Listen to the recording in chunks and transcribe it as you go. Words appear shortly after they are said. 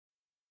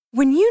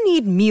When you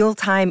need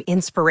mealtime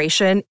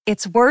inspiration,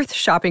 it's worth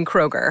shopping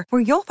Kroger,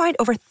 where you'll find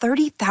over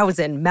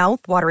 30,000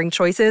 mouth-watering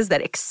choices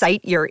that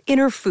excite your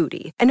inner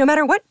foodie. And no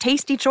matter what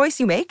tasty choice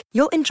you make,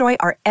 you'll enjoy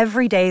our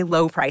everyday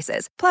low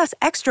prices, plus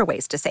extra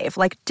ways to save,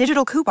 like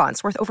digital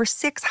coupons worth over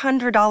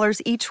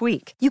 $600 each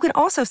week. You can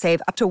also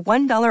save up to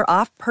 $1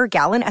 off per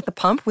gallon at the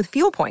pump with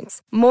fuel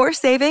points. More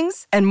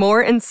savings and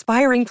more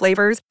inspiring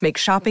flavors make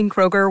shopping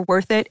Kroger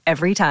worth it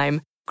every time.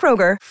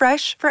 Kroger,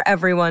 fresh for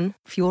everyone.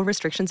 Fuel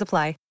restrictions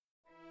apply.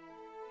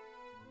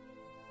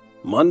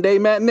 Monday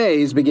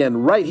Matinees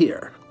begin right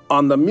here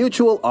on the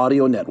Mutual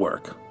Audio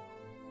Network.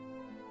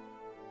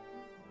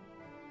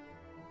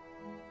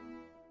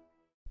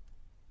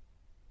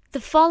 The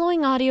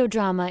following audio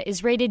drama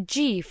is rated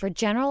G for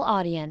general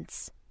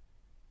audience.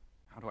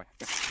 How do I...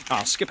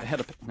 I'll skip ahead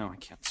a bit. No, I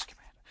can't skip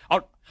ahead.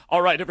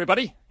 All right,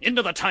 everybody,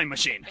 into the time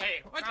machine.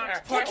 Hey, wait a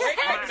minute.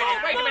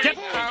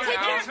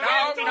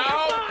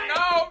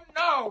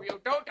 No. You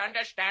don't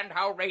understand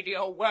how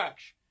radio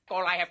works.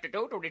 All I have to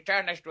do to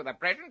return us to the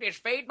present is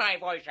fade my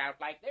voice out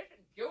like this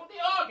and cue the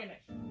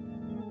organist.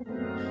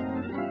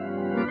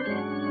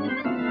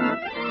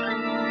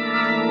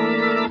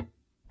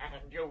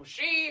 And you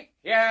see,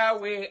 here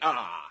we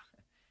are.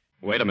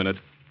 Wait a minute.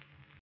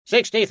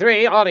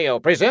 63 Audio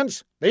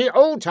presents the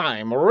Old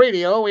Time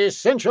Radio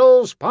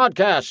Essentials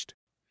Podcast.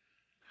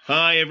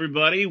 Hi,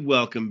 everybody.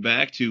 Welcome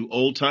back to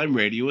Old Time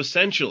Radio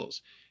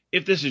Essentials.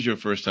 If this is your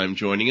first time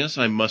joining us,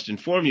 I must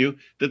inform you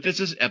that this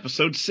is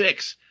episode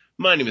 6.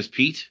 My name is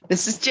Pete.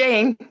 This is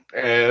Jane.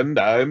 And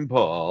I'm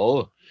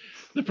Paul.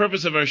 The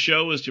purpose of our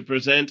show is to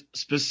present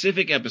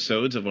specific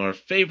episodes of our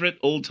favorite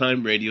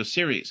old-time radio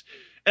series,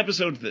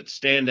 episodes that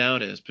stand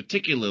out as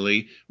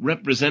particularly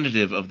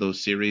representative of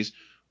those series,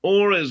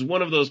 or as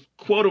one of those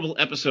quotable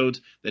episodes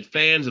that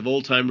fans of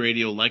old-time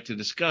radio like to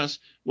discuss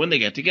when they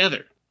get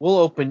together. We'll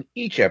open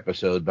each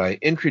episode by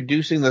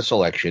introducing the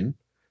selection,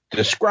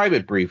 describe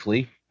it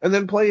briefly, and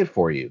then play it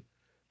for you.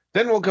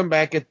 Then we'll come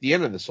back at the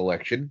end of the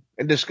selection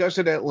and discuss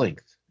it at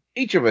length,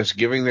 each of us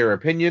giving their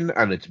opinion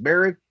on its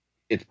merit,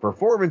 its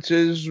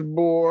performances,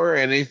 or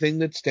anything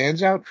that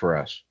stands out for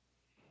us.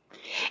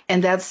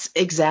 And that's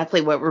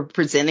exactly what we're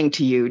presenting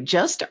to you,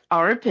 just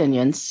our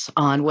opinions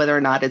on whether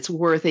or not it's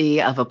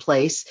worthy of a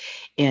place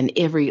in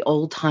every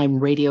old-time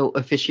radio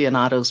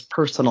aficionado's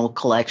personal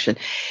collection.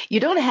 You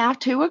don't have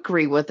to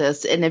agree with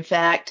us, and in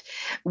fact,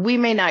 we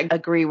may not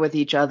agree with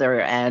each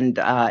other, and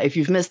if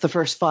you've missed the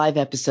first 5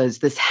 episodes,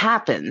 this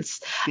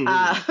happens.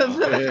 No.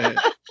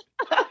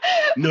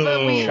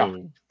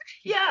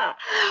 Yeah,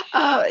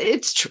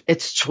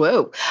 it's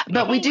true.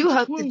 But we do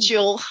hope that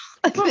you'll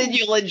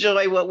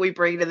enjoy what we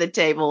bring to the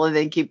table and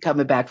then keep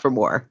coming back for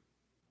more.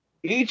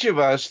 Each of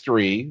us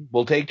 3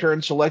 will take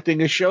turns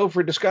selecting a show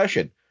for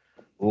discussion.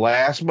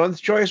 Last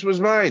month's choice was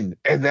mine,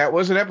 and that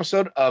was an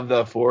episode of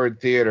the Ford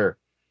Theater.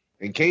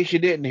 In case you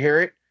didn't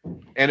hear it,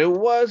 and it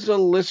was a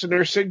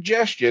listener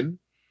suggestion,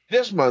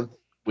 this month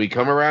we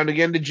come around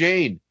again to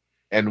Jane.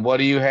 And what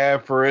do you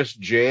have for us,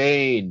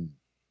 Jane?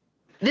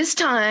 This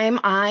time,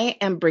 I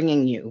am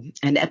bringing you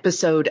an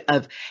episode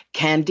of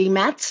Candy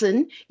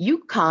Matson,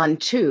 Yukon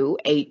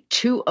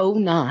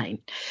 28209.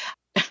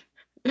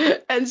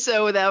 And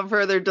so without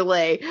further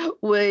delay,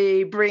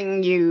 we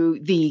bring you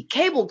the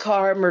cable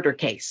car murder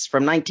case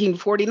from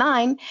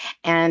 1949,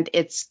 and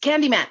it's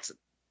Candy Matson.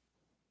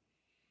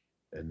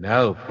 And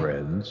now,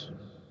 friends,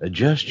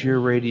 adjust your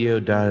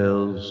radio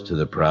dials to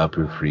the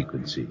proper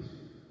frequency.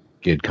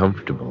 Get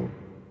comfortable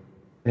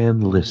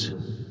and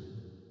listen.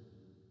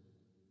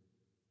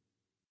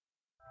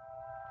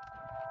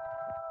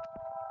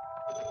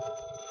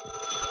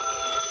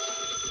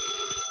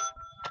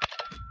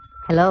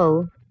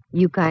 Hello,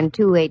 Yukon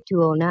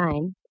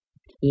 28209.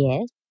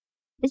 Yes,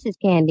 this is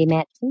Candy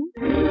Matson.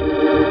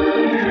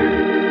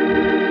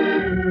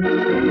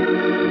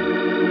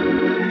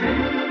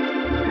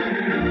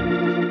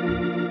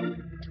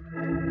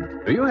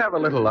 Do you have a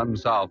little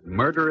unsolved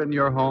murder in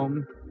your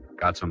home?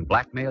 Got some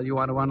blackmail you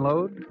want to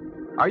unload?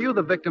 Are you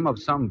the victim of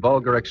some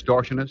vulgar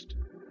extortionist?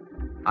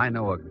 I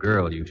know a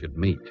girl you should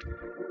meet.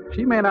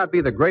 She may not be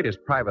the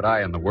greatest private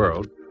eye in the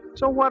world,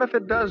 so what if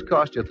it does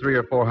cost you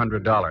 $300 or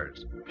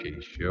 $400?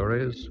 She sure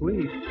is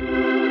sweet.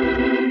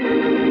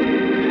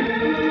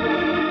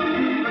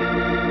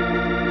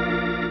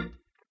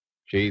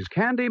 She's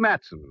Candy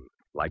Matson.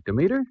 Like to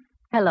meet her?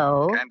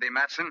 Hello. Candy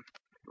Matson?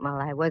 Well,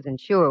 I wasn't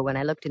sure when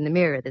I looked in the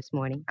mirror this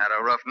morning. Had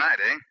a rough night,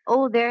 eh?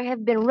 Oh, there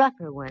have been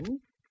rougher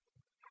ones.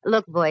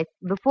 Look, voice,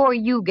 before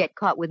you get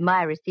caught with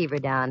my receiver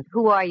down,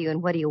 who are you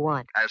and what do you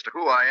want? As to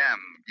who I am,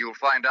 you'll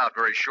find out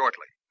very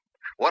shortly.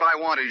 What I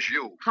want is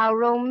you. How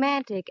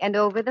romantic, and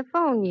over the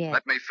phone yet.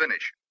 Let me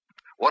finish.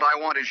 What I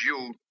want is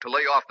you to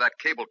lay off that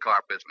cable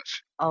car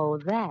business. Oh,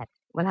 that?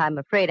 Well, I'm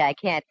afraid I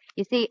can't.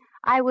 You see,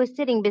 I was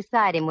sitting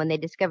beside him when they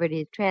discovered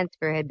his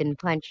transfer had been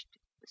punched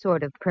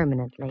sort of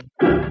permanently.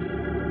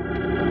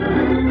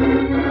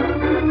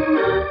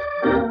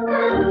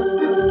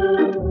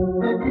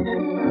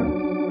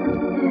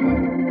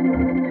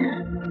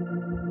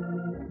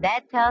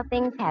 That's how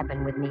things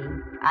happen with me.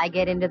 I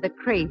get into the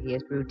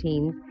craziest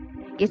routines.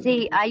 You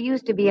see, I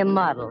used to be a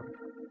model.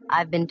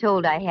 I've been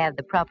told I have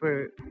the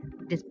proper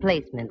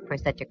displacement for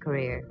such a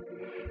career.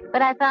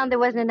 But I found there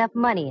wasn't enough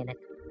money in it.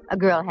 A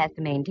girl has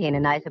to maintain a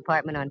nice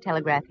apartment on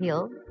Telegraph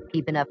Hill,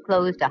 keep enough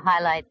clothes to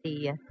highlight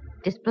the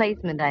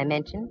displacement I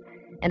mentioned,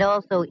 and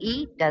also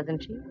eat,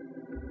 doesn't she?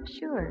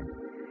 Sure.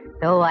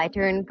 So I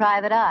turned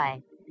private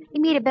eye.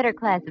 You meet a better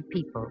class of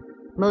people,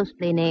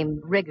 mostly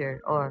named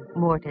Rigger or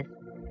Mortis.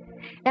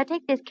 Now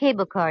take this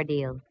cable car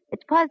deal.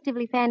 It's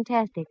positively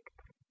fantastic.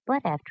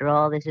 But after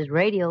all, this is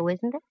radio,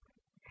 isn't it?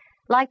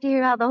 Like to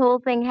hear how the whole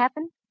thing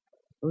happened?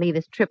 Leave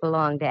us trip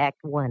along to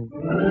Act 1.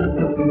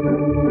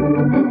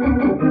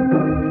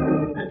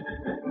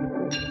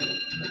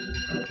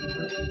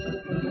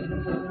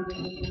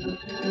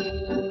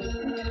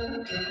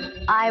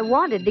 I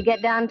wanted to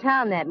get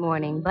downtown that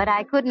morning, but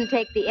I couldn't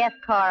take the F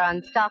car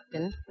on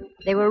Stockton.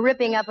 They were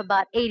ripping up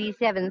about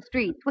 87th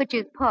Street, which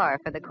is par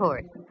for the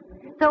course.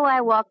 So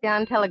I walked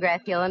down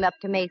Telegraph Hill and up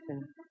to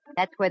Mason.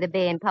 That's where the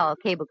Bay and Powell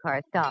cable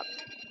car stops.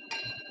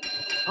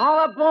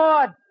 All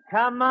aboard!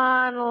 Come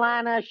on,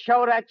 Lana,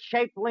 show that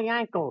shapely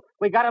ankle.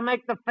 We gotta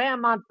make the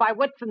Fairmont by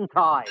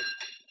Whitsuntide.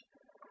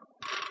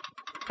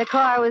 The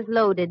car was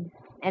loaded,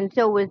 and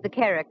so was the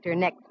character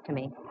next to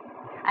me.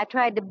 I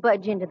tried to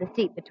budge into the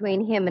seat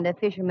between him and a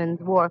Fisherman's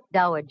Wharf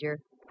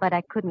dowager, but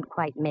I couldn't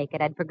quite make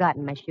it. I'd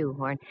forgotten my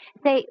shoehorn.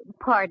 Say,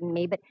 pardon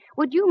me, but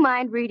would you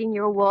mind reading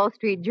your Wall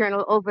Street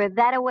Journal over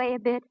that-a-way a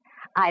bit?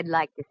 I'd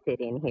like to sit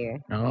in here.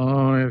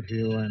 Oh, if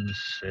you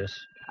insist.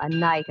 A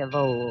knight of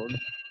old.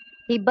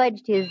 He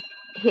budged his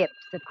hips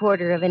a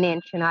quarter of an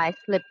inch, and I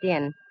slipped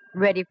in,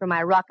 ready for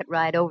my rocket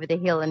ride over the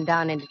hill and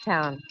down into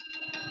town.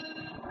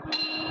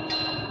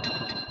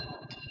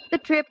 The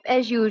trip,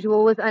 as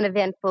usual, was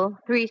uneventful.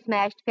 3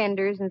 smashed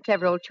fenders and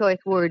several choice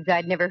words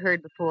I'd never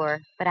heard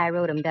before, but I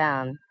wrote them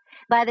down.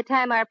 By the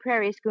time our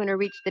prairie schooner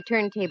reached the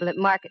turntable at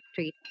Market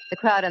Street, the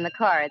crowd on the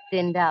car had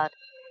thinned out.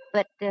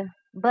 But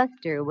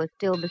Buster was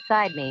still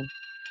beside me,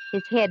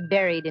 his head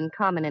buried in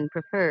Common and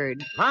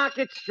Preferred.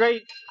 Market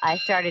Street. I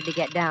started to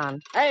get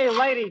down. Hey,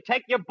 lady,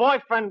 take your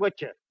boyfriend with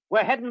you.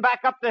 We're heading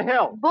back up the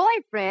hill.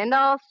 Boyfriend?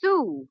 I'll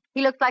sue.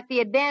 He looks like the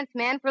advance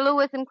man for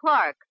Lewis and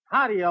Clark.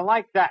 How do you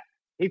like that?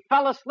 He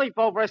fell asleep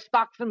over his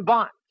stocks and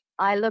bonds.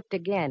 I looked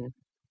again.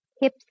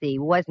 Hipsy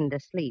wasn't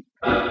asleep.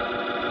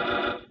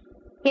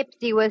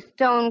 Hipsy was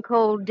stone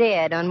cold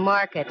dead on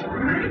Market.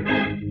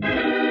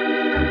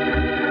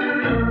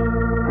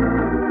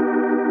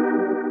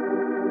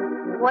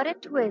 What a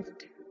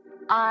twist.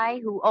 I,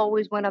 who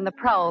always went on the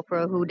prowl for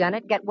a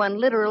whodunit, get one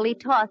literally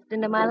tossed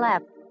into my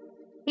lap.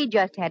 He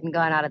just hadn't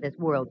gone out of this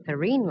world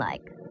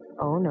serene-like.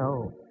 Oh,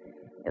 no.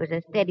 There was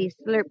a steady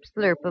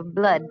slurp of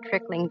blood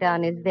trickling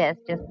down his vest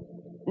just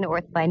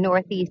north by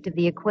northeast of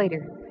the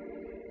equator.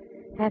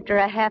 After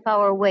a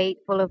half-hour wait,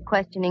 full of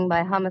questioning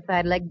by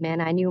homicide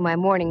legmen, I knew my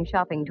morning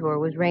shopping tour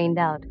was rained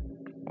out.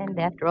 And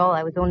after all,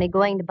 I was only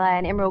going to buy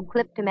an emerald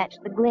clip to match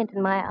the glint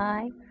in my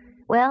eye.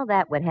 Well,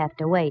 that would have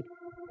to wait.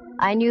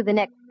 I knew the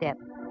next step.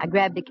 I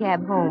grabbed a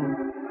cab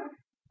home.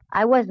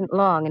 I wasn't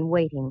long in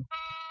waiting.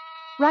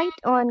 Right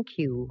on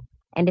cue.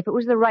 And if it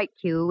was the right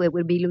cue, it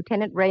would be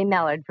Lieutenant Ray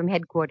Mallard from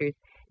headquarters,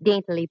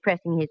 daintily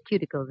pressing his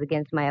cuticles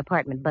against my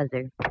apartment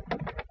buzzer.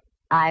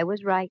 I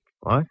was right.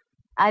 What?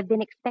 I've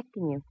been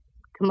expecting you.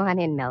 Come on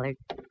in, Mallard.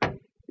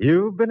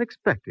 You've been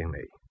expecting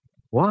me.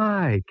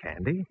 Why,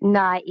 Candy?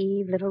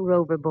 Naive little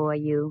rover boy,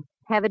 you.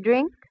 Have a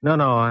drink? No,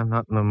 I'm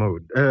not in the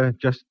mood.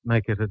 Just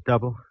make it a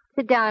double.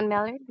 Sit down,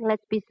 Mallard.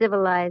 Let's be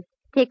civilized.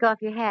 Take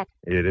off your hat.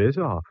 It is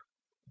off.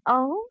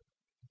 Oh?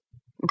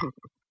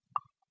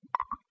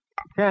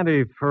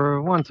 Candy,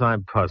 for once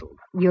I'm puzzled.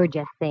 You're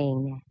just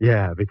saying that.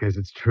 Yeah, because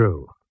it's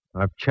true.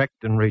 I've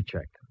checked and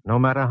rechecked. No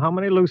matter how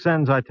many loose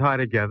ends I tie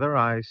together,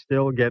 I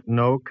still get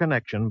no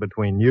connection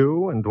between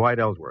you and Dwight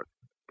Ellsworth.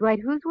 Dwight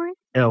who'sworth?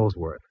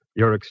 Ellsworth,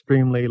 your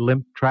extremely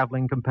limp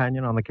traveling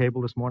companion on the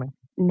cable this morning?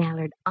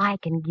 Mallard, I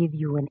can give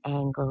you an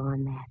angle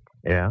on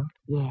that. Yeah?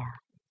 Yeah.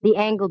 The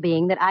angle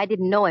being that I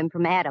didn't know him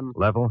from Adam.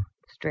 Level?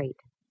 Straight.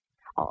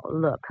 Oh,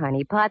 look,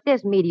 honeypot,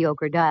 this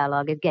mediocre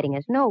dialogue is getting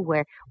us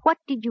nowhere. What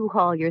did you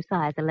haul your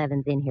size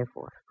 11s in here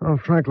for? Oh,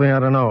 frankly, I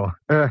don't know.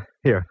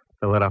 Here,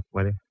 fill it up,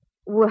 will you?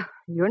 Well,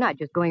 you're not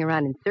just going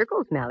around in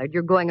circles, Mallard.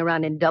 You're going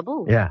around in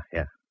doubles. Yeah.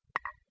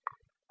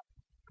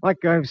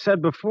 Like I've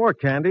said before,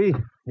 Candy,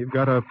 you've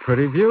got a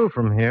pretty view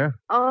from here.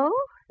 Oh?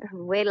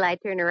 Wait till I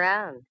turn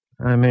around.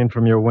 I mean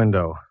from your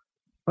window.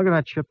 Look at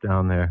that ship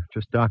down there,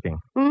 just docking.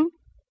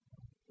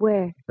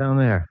 Where? Down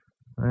there.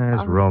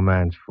 There's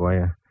romance for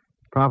you.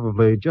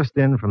 Probably just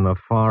in from the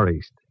Far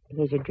East.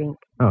 Here's your drink.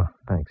 Oh,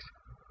 thanks.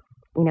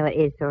 You know, it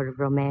is sort of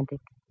romantic.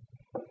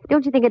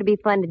 Don't you think it'd be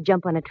fun to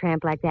jump on a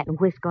tramp like that and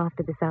whisk off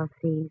to the South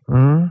Seas?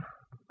 Hmm?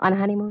 On a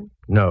honeymoon?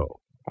 No.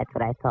 That's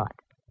what I thought.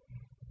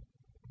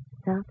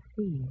 South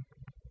Seas.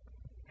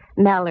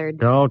 Mallard.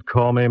 Don't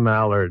call me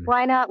Mallard.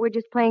 Why not? We're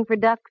just playing for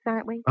ducks,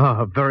 aren't we?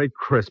 Oh, very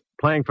crisp.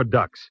 Playing for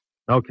ducks.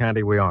 No,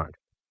 Candy, we aren't.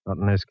 Not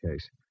in this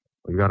case.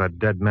 We've got a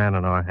dead man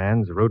in our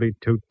hands. Rudy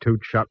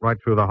Toot shot right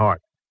through the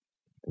heart.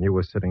 And you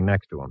were sitting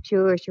next to him.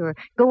 Sure.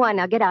 Go on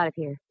now. Get out of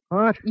here.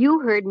 What?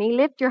 You heard me.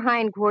 Lift your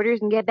hindquarters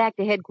and get back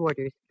to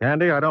headquarters.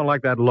 Candy, I don't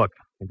like that look.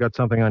 You've got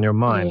something on your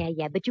mind.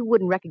 Yeah, but you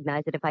wouldn't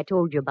recognize it if I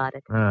told you about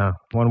it.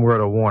 One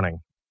word of warning.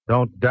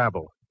 Don't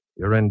dabble.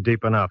 You're in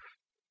deep enough.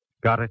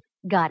 Got it?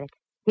 Got it.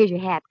 Here's your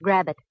hat.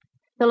 Grab it.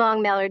 So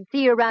long, Mallard.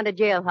 See you around a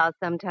jailhouse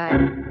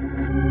sometime.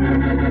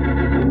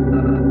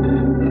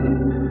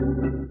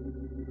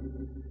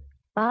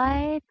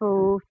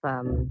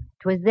 Fi-fo-fum.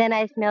 'Twas then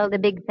I smelled a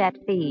big fat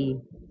fee.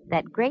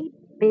 That great,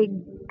 big,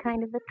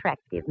 kind of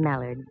attractive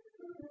Mallard.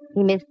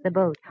 He missed the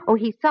boat. Oh,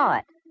 he saw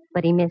it,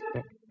 but he missed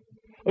it.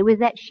 It was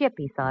that ship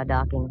he saw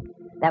docking.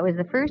 That was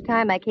the first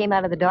time I came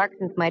out of the dark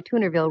since my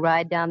Tunerville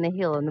ride down the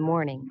hill in the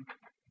morning.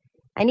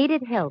 I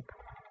needed help,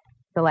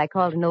 so I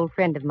called an old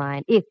friend of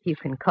mine, if you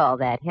can call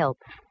that help.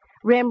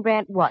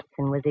 Rembrandt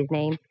Watson was his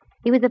name.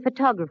 He was a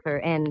photographer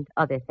and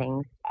other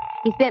things.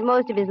 He spent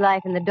most of his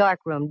life in the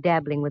darkroom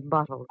dabbling with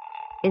bottles.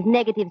 His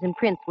negatives and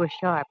prints were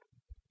sharp.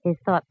 His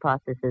thought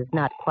processes,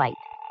 not quite.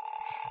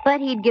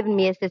 But he'd given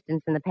me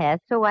assistance in the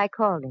past, so I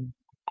called him.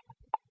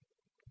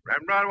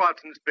 Rembrandt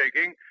Watson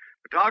speaking.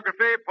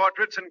 Photography,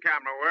 portraits, and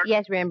camera work.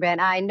 Yes, Rembrandt,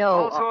 I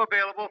know. Also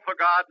available for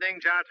gardening,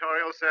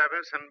 janitorial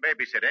service, and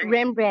babysitting.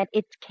 Rembrandt,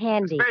 it's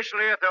Candy.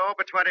 Especially if they're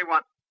over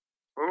 21.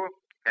 Who?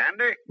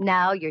 Candy?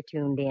 Now you're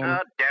tuned in.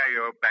 How dare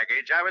you,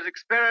 baggage. I was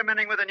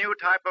experimenting with a new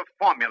type of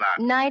formula.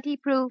 90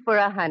 proof for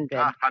 100.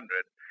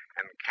 100.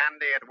 And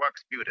Candy, it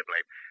works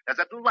beautifully. There's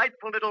a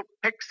delightful little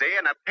pixie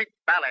in a pink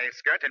ballet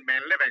skirt in my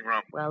living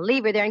room. Well,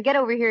 leave her there and get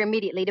over here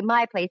immediately to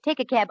my place. Take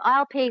a cab.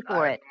 I'll pay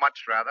for it. I'd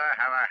much rather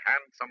have a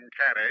handsome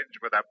carriage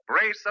with a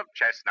brace of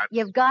chestnuts.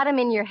 You've got 'em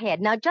in your head.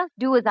 Now just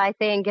do as I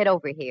say and get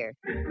over here.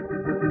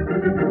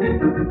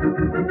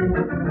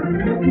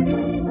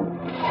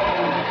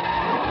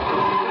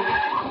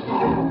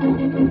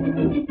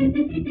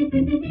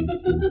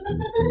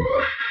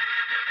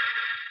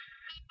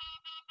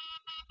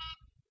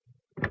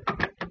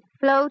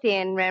 Float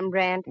in,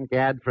 Rembrandt.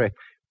 Godfrey,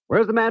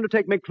 where's the man to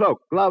take me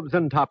cloak, gloves,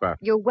 and topper?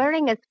 You're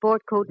wearing a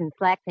sport coat and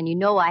slacks, and you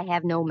know I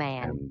have no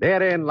man. And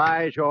therein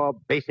lies your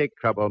basic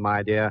trouble,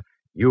 my dear.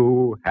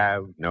 You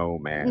have no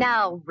man.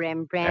 Now,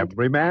 Rembrandt.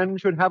 Every man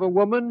should have a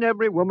woman.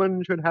 Every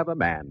woman should have a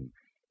man.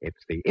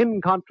 It's the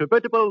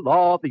incontrovertible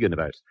law of the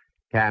universe.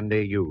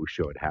 Candy, you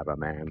should have a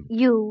man.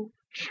 You?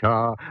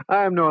 Sure.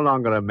 I'm no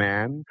longer a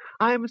man.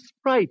 I'm a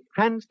sprite,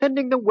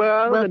 transcending the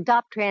world. Well,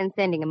 stop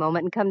transcending a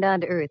moment and come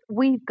down to earth.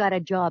 We've got a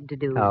job to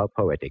do. How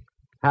poetic.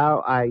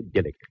 How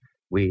idyllic.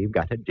 We've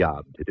got a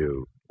job to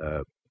do.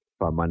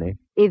 For money?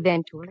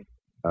 Eventually.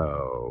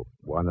 Oh,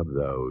 one of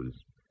those.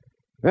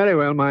 Very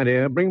well, my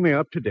dear. Bring me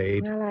up to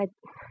date. Well,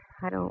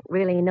 I don't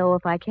really know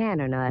if I can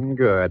or not.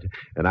 Good.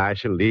 And I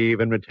shall leave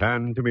and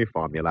return to me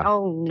formula.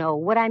 Oh, no.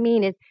 What I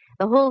mean is,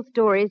 the whole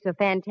story is so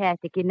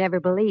fantastic you'd never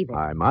believe it.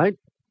 I might.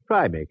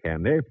 Try me,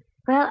 Candy.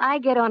 Well, I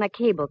get on a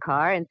cable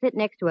car and sit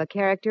next to a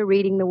character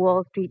reading the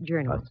Wall Street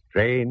Journal. A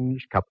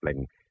strange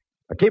coupling.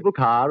 A cable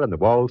car and the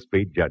Wall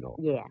Street Journal.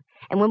 Yeah.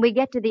 And when we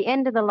get to the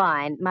end of the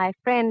line, my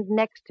friend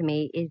next to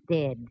me is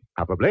dead.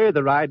 Probably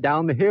the ride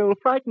down the hill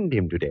frightened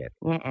him to death.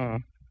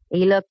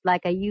 He looked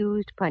like a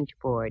used punch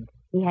board.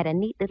 He had a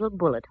neat little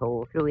bullet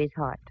hole through his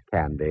heart.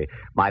 Candy,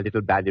 my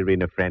little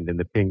ballerina friend in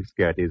the pink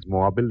skirt is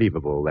more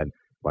believable than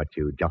what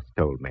you just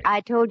told me.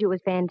 I told you it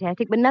was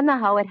fantastic, but none of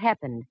how it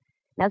happened.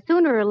 Now,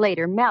 sooner or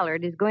later,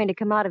 Mallard is going to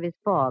come out of his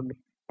fog.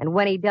 And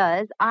when he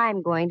does,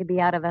 I'm going to be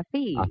out of a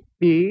fee. A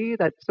fee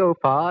that so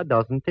far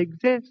doesn't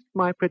exist,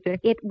 my pretty.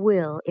 It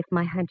will, if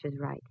my hunch is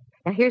right.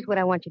 Now, here's what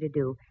I want you to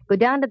do. Go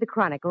down to the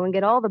Chronicle and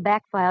get all the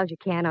back files you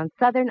can on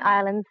Southern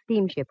Islands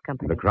Steamship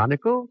Company. The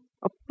Chronicle?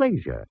 A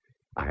pleasure.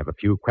 I have a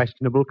few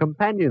questionable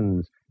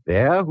companions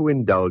there who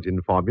indulge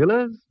in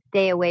formulas.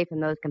 Stay away from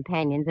those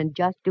companions and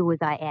just do as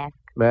I ask.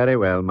 Very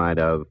well, my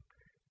dove.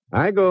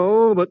 I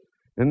go, but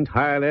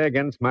entirely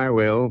against my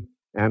will.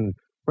 And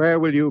where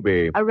will you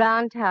be?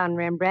 Around town,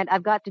 Rembrandt.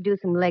 I've got to do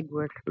some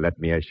legwork. Let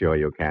me assure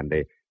you,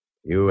 Candy,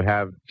 you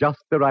have just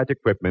the right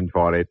equipment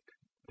for it,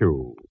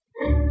 too.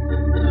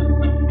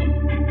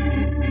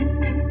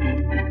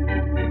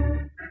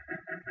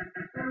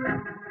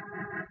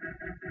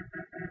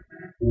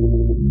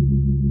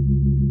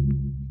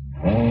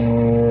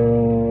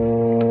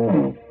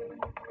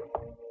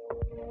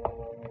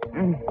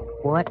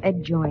 What a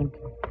joint.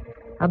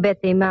 I'll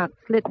bet they mount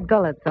slit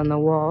gullets on the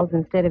walls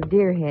instead of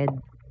deer heads.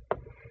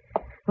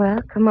 Well,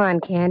 come on,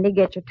 Candy.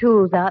 Get your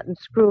tools out and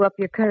screw up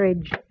your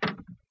courage.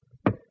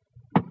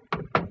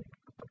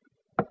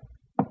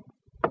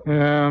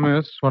 Yeah,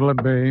 miss, what'll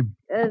it be?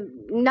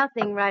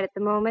 Nothing right at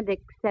the moment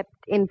except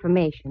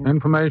information.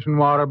 Information,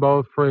 water,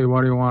 both free.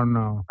 What do you want to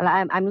know?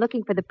 Well, I'm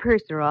looking for the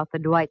purser off the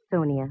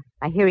Dwight-Sonia.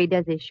 I hear he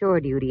does his shore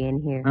duty in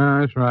here.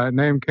 That's right.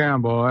 Name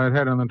Campbell. That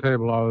head on the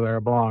table over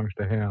there belongs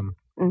to him.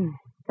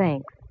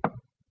 Thanks.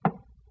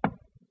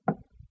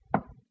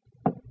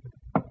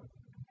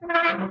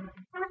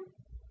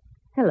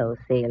 Hello,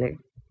 sailor.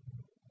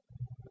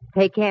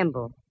 Hey,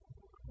 Campbell.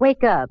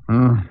 Wake up.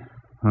 Oh,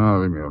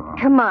 leave me alone.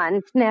 Come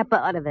on, snap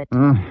out of it.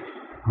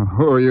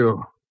 Who are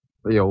you?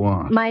 What do you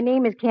want? My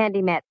name is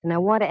Candy Matson. I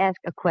want to ask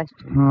a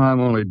question. Oh, I'm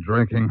only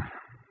drinking.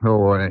 Go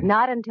away.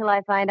 Not until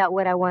I find out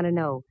what I want to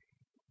know.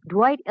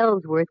 Dwight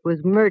Ellsworth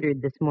was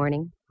murdered this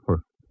morning.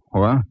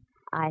 What?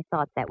 I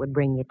thought that would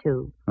bring you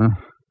to. Huh?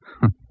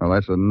 Well,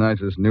 that's the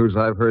nicest news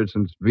I've heard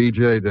since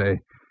VJ Day.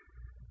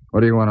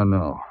 What do you want to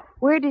know?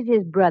 Where does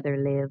his brother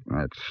live?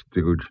 That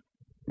stooge.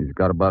 He's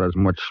got about as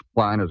much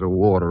spine as a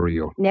water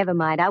eel. Never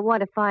mind. I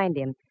want to find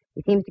him.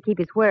 He seems to keep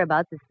his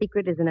whereabouts as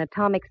secret as an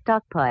atomic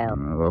stockpile.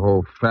 The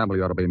whole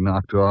family ought to be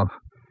knocked off.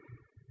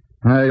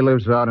 He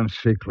lives out in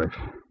Seacliff,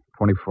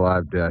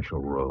 25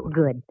 Dashel Road.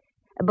 Good.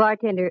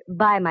 Bartender,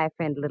 buy my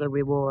friend a little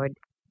reward.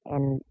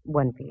 And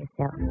one for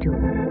yourself, too.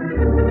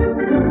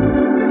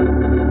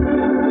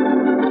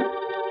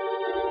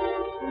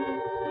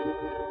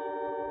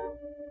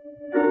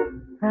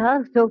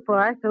 Well, so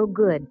far, so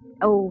good.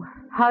 Oh,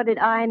 how did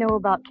I know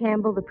about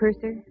Campbell the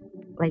purser?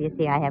 Well, you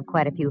see, I have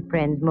quite a few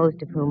friends,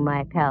 most of whom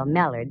my pal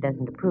Mallard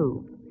doesn't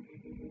approve.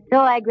 So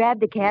I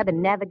grabbed a cab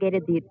and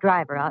navigated the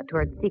driver out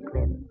toward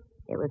Seacliff.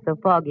 It was so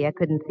foggy I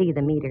couldn't see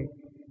the meter.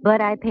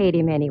 But I paid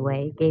him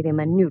anyway, gave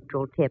him a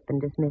neutral tip, and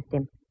dismissed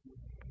him.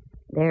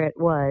 There it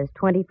was,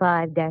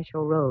 25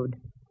 Dashel Road.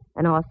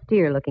 An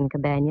austere-looking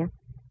cabana,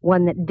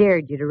 one that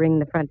dared you to ring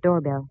the front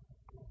doorbell.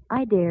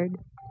 I dared.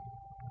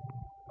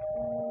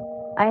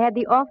 I had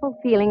the awful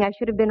feeling I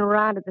should have been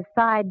around at the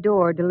side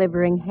door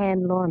delivering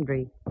hand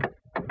laundry.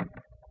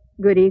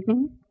 Good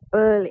evening.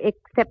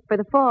 Except for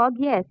the fog,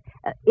 yes.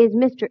 Is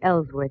Mr.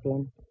 Ellsworth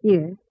in?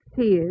 Yes,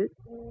 he is.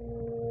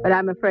 But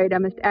I'm afraid I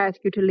must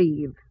ask you to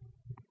leave.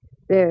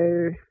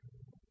 There's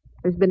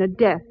been a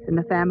death in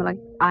the family.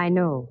 I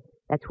know.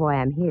 That's why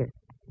I'm here.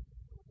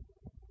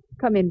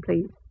 Come in,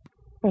 please.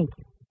 Thank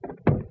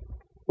you.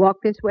 Walk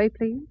this way,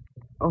 please.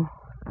 Oh,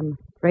 I'm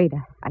afraid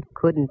I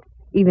couldn't,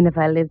 even if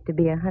I lived to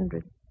be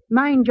 100.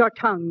 Mind your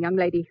tongue, young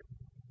lady.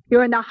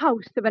 You're in the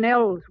house of an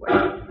Ellsworth.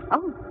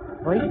 Oh,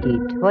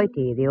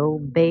 hoity-toity. The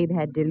old babe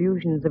had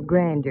delusions of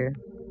grandeur.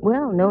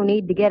 Well, no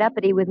need to get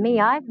uppity with me.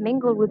 I've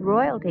mingled with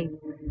royalty.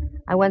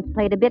 I once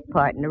played a bit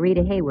part in a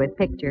Rita Hayworth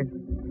picture.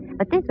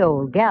 But this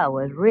old gal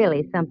was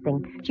really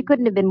something. She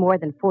couldn't have been more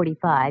than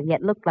 45,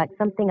 yet looked like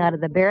something out of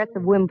the Barretts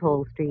of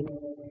Wimpole Street.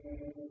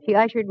 She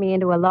ushered me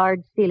into a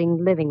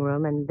large-ceilinged living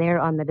room, and there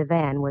on the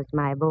divan was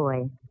my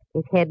boy,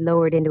 his head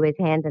lowered into his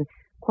hands and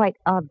quite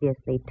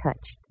obviously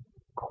touched.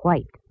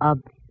 Quite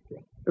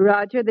obviously.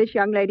 Roger, this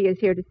young lady is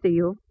here to see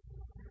you.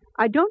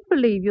 I don't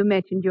believe you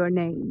mentioned your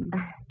name.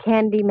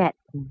 Candy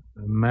Matson.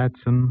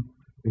 Matson?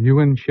 You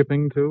in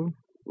shipping, too?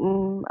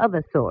 Of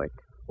a sort.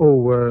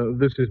 Oh,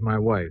 this is my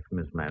wife,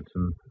 Miss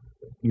Matson.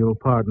 You'll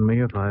pardon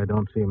me if I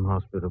don't seem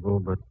hospitable,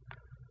 but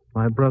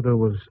my brother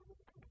was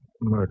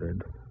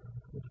murdered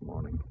this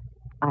morning.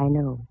 I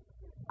know.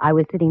 I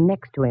was sitting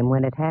next to him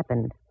when it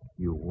happened.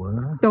 You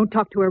were? Don't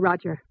talk to her,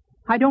 Roger.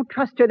 I don't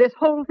trust her. This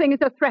whole thing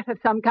is a threat of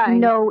some kind.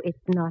 No,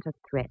 it's not a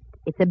threat.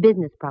 It's a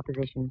business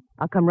proposition.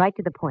 I'll come right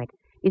to the point.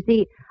 You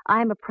see,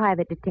 I'm a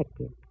private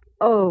detective.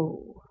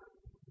 Oh,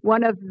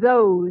 one of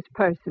those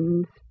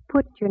persons.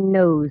 Put your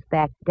nose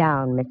back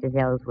down, Mrs.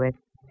 Ellsworth.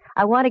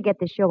 I want to get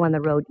the show on the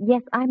road.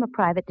 Yes, I'm a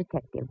private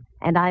detective,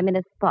 and I'm in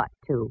a spot,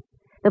 too.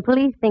 The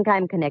police think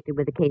I'm connected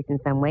with the case in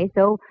some way,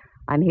 so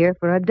I'm here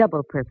for a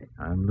double purpose.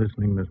 I'm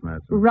listening, Miss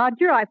Matson.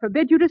 Roger, I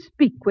forbid you to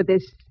speak with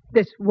this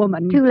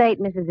woman. Too late,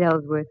 Mrs.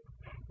 Ellsworth.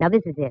 Now,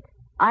 this is it.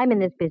 I'm in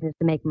this business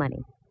to make money.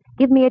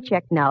 Give me a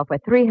check now for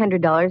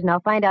 $300, and I'll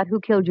find out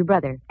who killed your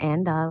brother.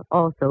 And I'll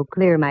also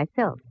clear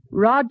myself.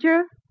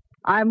 Roger,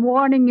 I'm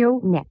warning you.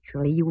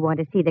 Naturally, you want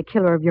to see the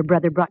killer of your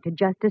brother brought to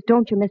justice,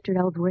 don't you, Mr.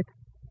 Ellsworth?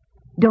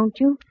 Don't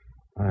you?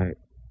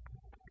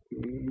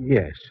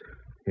 Yes.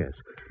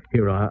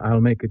 Here, I'll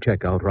make a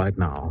check out right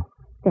now.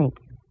 Thank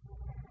you.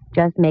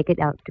 Just make it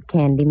out to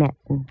Candy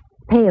Matson.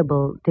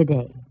 Payable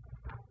today.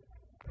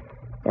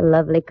 A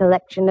lovely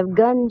collection of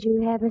guns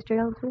you have, Mr.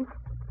 Ellsworth.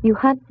 You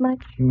hunt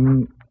much?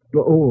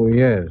 Oh,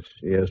 yes.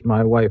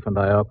 My wife and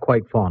I are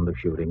quite fond of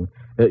shooting.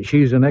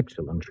 She's an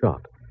excellent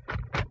shot.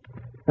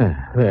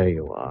 There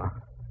you are.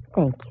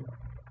 Thank you.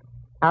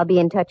 I'll be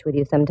in touch with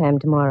you sometime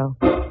tomorrow.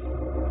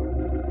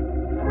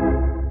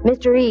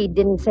 Mr. Reed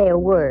didn't say a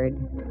word.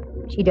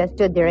 She just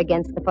stood there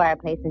against the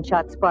fireplace and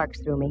shot sparks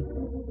through me.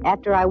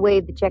 After I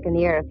waved the check in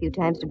the air a few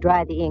times to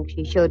dry the ink,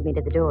 she showed me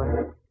to the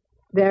door.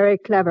 Very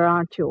clever,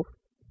 aren't you?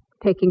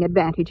 Taking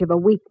advantage of a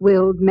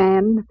weak-willed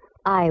man.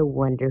 I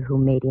wonder who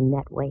made him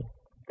that way.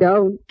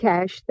 Don't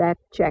cash that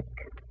check.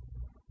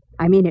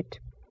 I mean it.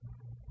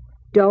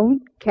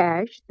 Don't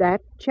cash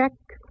that check.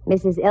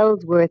 Mrs.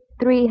 Ellsworth,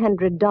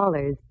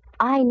 $300.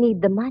 I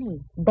need the money,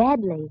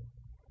 badly.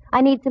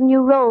 I need some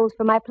new rolls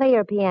for my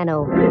player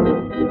piano.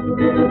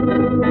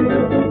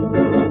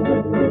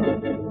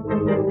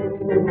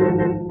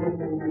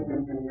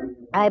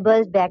 I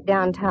buzzed back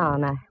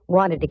downtown. I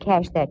wanted to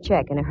cash that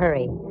check in a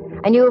hurry.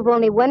 I knew of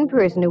only one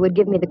person who would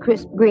give me the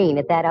crisp green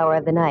at that hour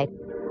of the night.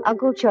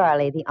 Uncle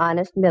Charlie, the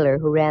honest miller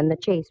who ran the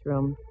chase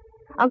room.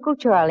 Uncle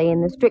Charlie,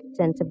 in the strict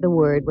sense of the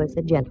word, was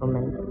a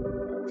gentleman.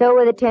 So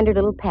with a tender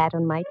little pat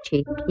on my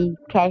cheek, he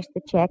cashed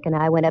the check, and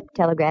I went up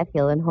Telegraph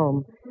Hill and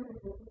home.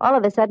 All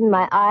of a sudden,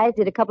 my eyes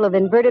did a couple of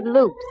inverted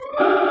loops.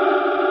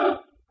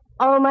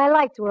 All my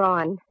lights were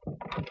on.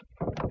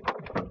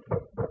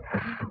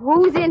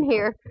 Who's in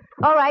here?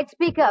 All right,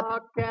 speak up. Oh,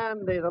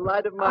 Candy, the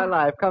light of my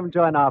life. Come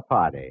join our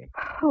party.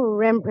 Oh,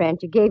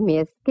 Rembrandt, you gave me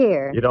a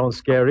scare. You don't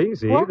scare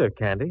easy What? either,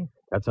 Candy.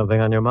 Got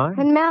something on your mind?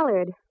 And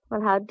Mallard.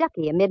 Well, how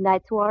ducky, a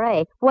midnight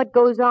soiree. What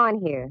goes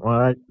on here? Well,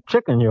 that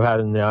chicken you had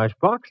in the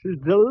icebox is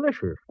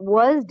delicious.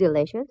 Was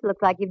delicious.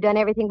 Looks like you've done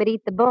everything but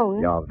eat the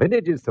bone. Your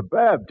vintage is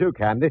superb, too,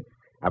 Candy.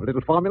 Have a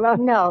little formula?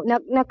 No.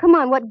 Now, come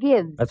on, what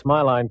gives? That's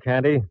my line,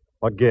 Candy.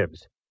 What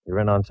gives? You're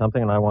in on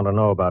something, and I want to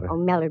know about it. Oh,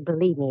 Mallard,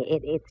 believe me,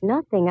 it's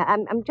nothing.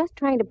 I'm just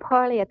trying to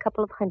parlay a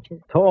couple of hunches.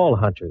 Tall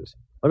hunches.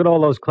 Look at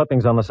all those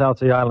clippings on the South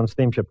Sea Island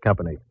Steamship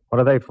Company. What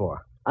are they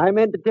for? I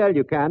meant to tell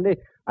you, Candy,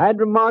 I had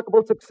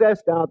remarkable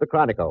success down at the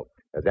Chronicle.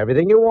 There's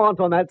everything you want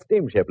on that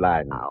steamship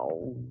line.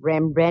 Oh,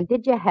 Rembrandt,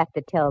 did you have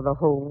to tell the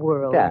whole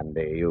world?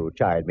 Candy, you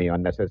chide me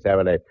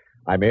unnecessarily.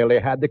 I merely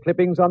had the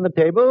clippings on the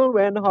table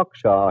when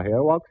Hawkshaw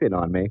here walks in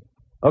on me.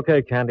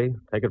 Okay, Candy,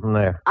 take it from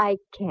there. I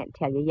can't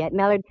tell you yet,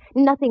 Mallard.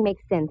 Nothing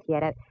makes sense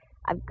yet.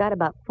 I've got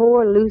about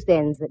 4 loose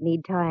ends that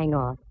need tying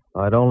off.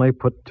 I'd only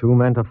put 2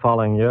 men to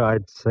following you.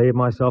 I'd save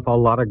myself a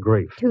lot of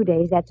grief. 2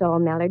 days, that's all,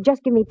 Mallard.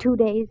 Just give me 2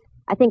 days.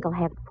 I think I'll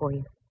have it for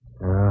you.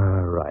 All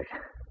right.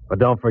 But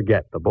don't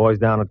forget, the boys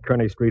down at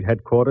Kearney Street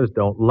headquarters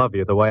don't love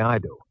you the way I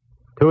do.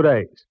 2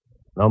 days.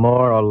 No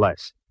more or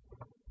less.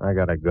 I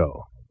gotta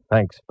go.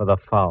 Thanks for the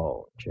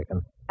fowl,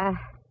 chicken.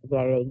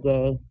 Very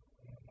gay.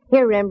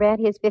 Here,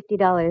 Rembrandt, here's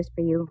 $50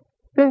 for you.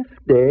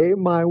 50?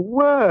 My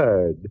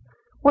word.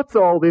 What's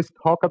all this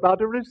talk about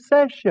a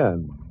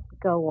recession?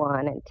 Go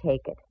on and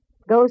take it.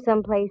 Go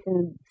someplace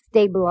and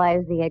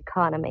stabilize the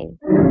economy.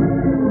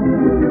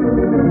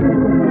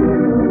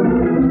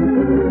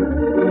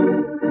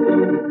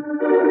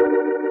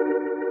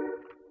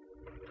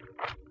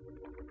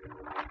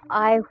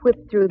 I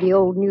whipped through the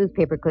old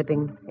newspaper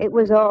clipping. It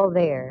was all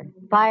there.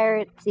 Fire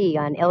at sea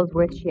on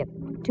Ellsworth ship.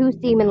 2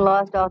 seamen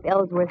lost off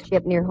Ellsworth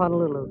ship near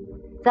Honolulu.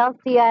 South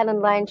Sea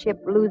Island line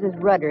ship loses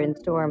rudder in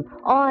storm.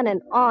 On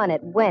and on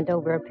it went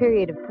over a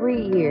period of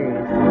 3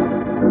 years.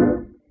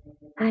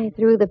 I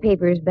threw the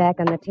papers back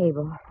on the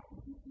table.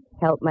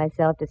 Helped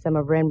myself to some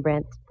of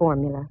Rembrandt's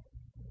formula.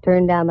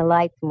 Turned down the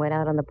lights and went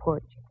out on the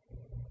porch.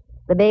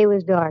 The bay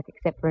was dark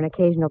except for an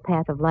occasional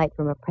path of light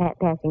from a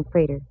passing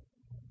freighter.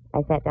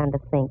 I sat down to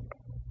think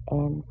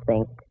and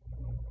think.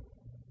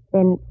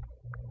 Then,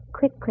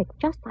 click,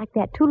 just like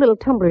that, 2 little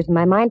tumblers in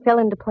my mind fell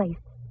into place.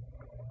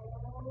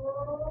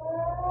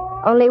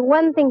 Only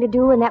one thing to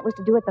do, and that was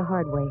to do it the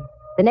hard way.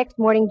 The next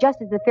morning,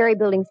 just as the ferry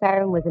building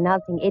siren was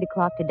announcing 8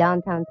 o'clock to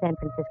downtown San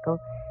Francisco,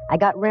 I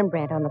got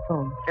Rembrandt on the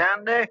phone.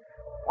 Candy,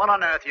 what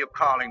on earth are you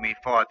calling me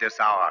for at this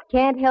hour?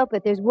 Can't help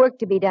it. There's work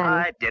to be done.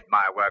 I did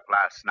my work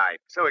last night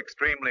so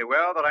extremely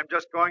well that I'm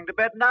just going to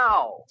bed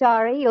now.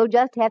 Sorry, you'll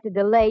just have to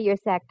delay your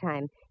sack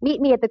time.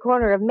 Meet me at the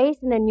corner of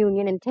Mason and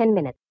Union in 10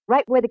 minutes,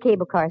 right where the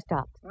cable car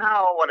stops.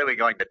 Now, what are we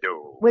going to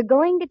do? We're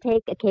going to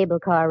take a cable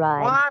car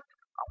ride. What?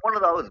 One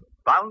of those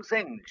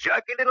bouncing,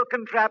 jerky little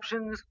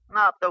contraptions?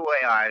 Not the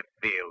way I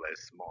feel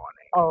this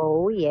morning.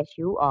 Oh, yes,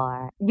 you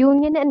are.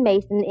 Union and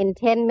Mason in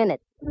 10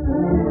 minutes.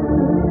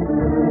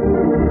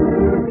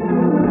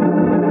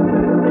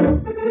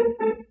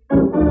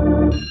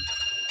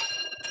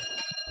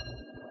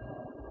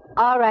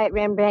 All right,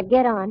 Rembrandt,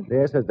 get on.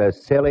 This is the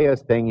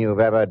silliest thing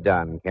you've ever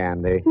done,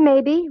 Candy.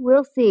 Maybe.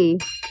 We'll see.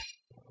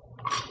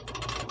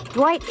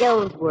 Dwight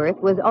Ellsworth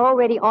was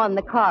already on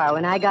the car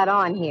when I got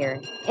on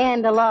here,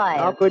 and alive.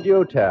 How could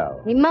you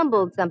tell? He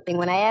mumbled something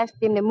when I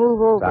asked him to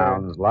move over.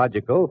 Sounds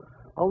logical.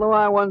 Although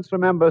I once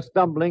remember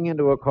stumbling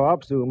into a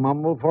corpse who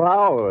mumbled for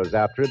hours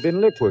after it had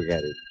been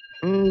liquidated.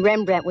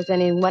 Rembrandt was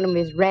in one of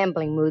his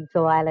rambling moods,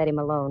 so I let him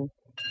alone.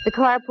 The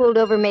car pulled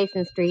over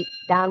Mason Street,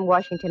 down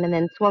Washington, and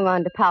then swung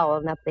on to Powell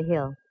and up the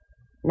hill.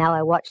 Now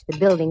I watched the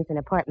buildings and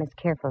apartments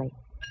carefully.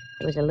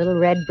 There was a little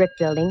red brick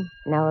building,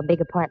 now a big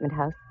apartment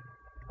house,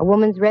 a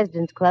woman's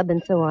residence club,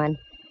 and so on.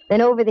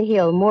 Then over the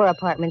hill, more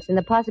apartments, and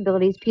the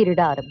possibilities petered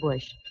out at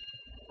Bush.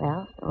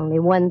 Well, only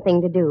one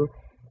thing to do.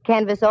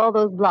 Canvass all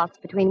those blocks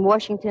between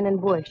Washington and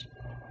Bush.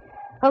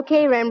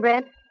 Okay,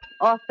 Rembrandt.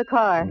 Off the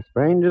car.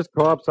 Strangest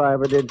corpse I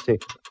ever did see.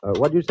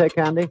 What'd you say,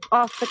 Candy?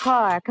 Off the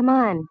car. Come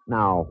on.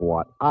 Now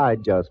what? I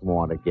just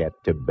want to get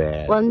to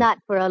bed. Well, not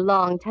for a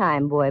long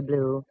time, Boy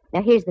Blue.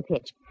 Now, here's the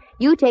pitch.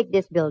 You take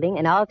this building,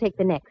 and I'll take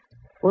the next.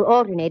 We'll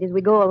alternate as we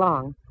go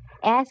along.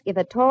 Ask if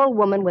a tall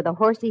woman with a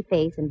horsey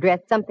face and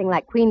dressed something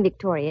like Queen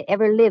Victoria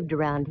ever lived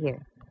around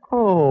here.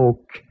 Oh,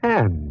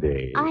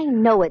 Candy. I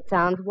know it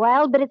sounds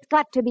wild, but it's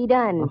got to be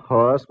done. A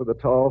horse with a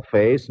tall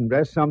face and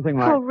dressed something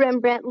like... Oh,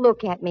 Rembrandt,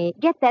 look at me.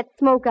 Get that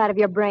smoke out of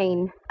your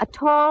brain. A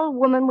tall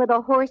woman with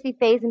a horsey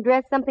face and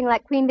dressed something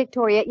like Queen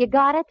Victoria. You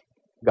got it?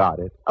 Got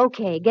it.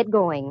 Okay, get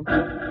going.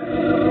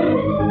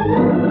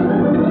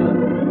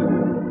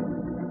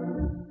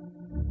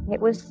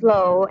 It was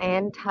slow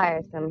and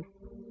tiresome.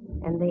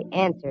 And the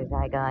answers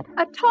I got.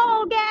 A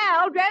tall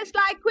gal dressed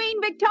like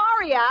Queen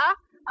Victoria?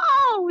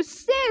 Oh,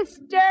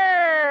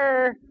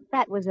 sister!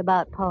 That was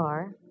about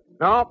par.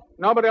 Nope,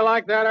 nobody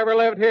like that ever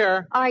lived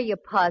here. Are you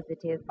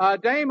positive? A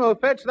dame who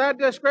fits that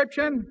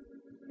description?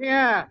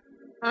 Yeah,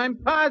 I'm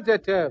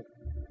positive.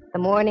 The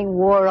morning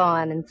wore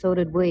on, and so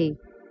did we.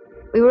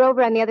 We were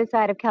over on the other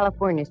side of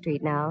California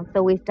Street now,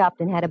 so we stopped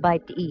and had a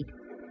bite to eat.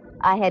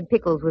 I had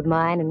pickles with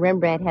mine, and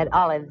Rembrandt had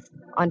olives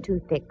on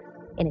toothpicks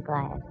in a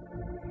glass.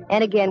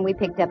 And again, we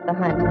picked up the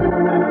hunt.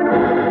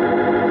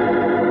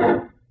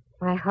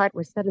 My heart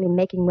was suddenly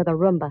making with a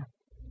Roomba.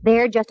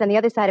 There, just on the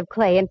other side of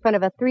Clay, in front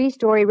of a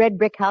 3-story red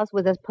brick house,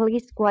 was a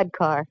police squad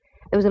car.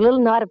 There was a little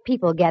knot of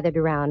people gathered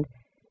around.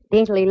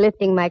 Daintily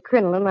lifting my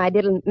crinoline, I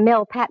did a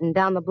Mel Patton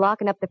down the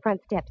block and up the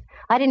front steps.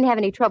 I didn't have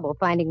any trouble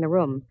finding the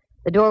room.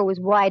 The door was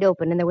wide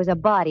open, and there was a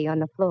body on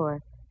the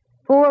floor.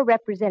 4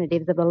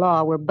 representatives of the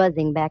law were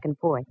buzzing back and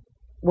forth.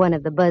 One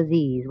of the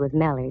buzzees was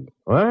Mallard.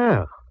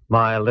 Well,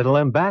 my little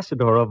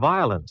ambassador of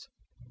violence.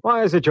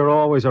 Why is it you're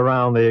always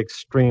around the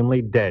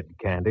extremely dead,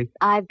 Candy?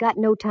 I've got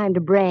no time to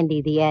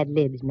brandy the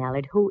ad-libs,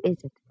 Mallard. Who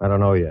is it? I don't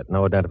know yet.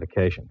 No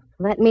identification.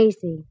 Let me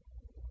see.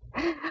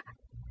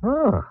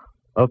 Ah,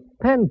 a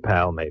pen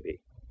pal, maybe.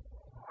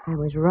 I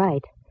was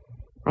right.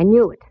 I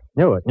knew it.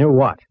 Knew it? Knew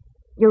what?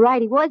 You're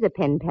right, he was a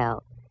pen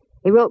pal.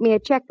 He wrote me a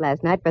check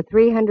last night for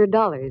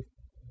 $300.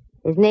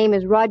 His name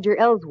is Roger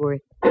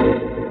Ellsworth.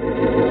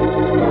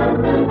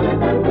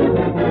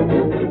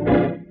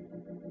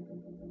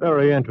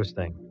 Very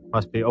interesting.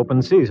 Must be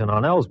open season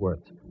on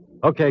Ellsworth.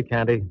 Okay,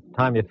 Candy.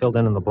 Time you filled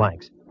in the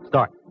blanks.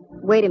 Start.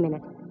 Wait a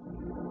minute.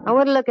 I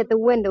want to look at the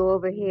window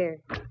over here.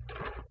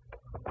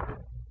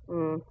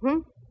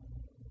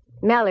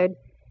 Mallard,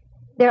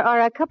 there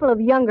are a couple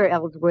of younger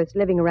Ellsworths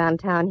living around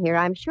town here.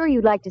 I'm sure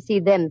you'd like to see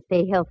them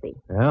stay healthy.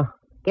 Yeah?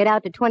 Get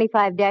out to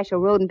 25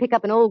 Dashiell Road and pick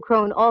up an old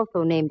crone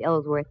also named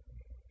Ellsworth.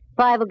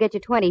 5 will get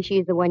you 20.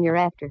 She's the one you're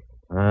after.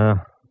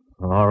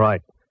 All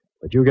right.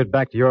 But you get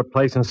back to your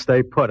place and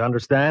stay put,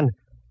 understand?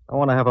 I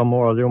want to have a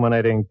more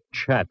illuminating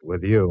chat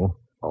with you.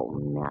 Oh,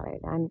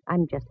 Mallard,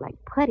 I'm just like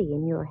putty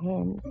in your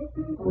hands.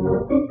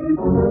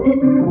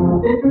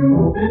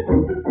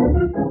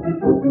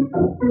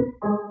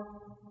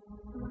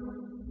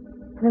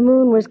 The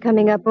moon was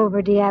coming up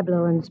over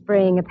Diablo and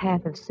spraying a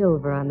path of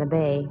silver on the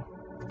bay.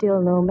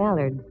 Still no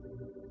Mallard.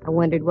 I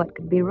wondered what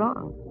could be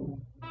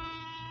wrong.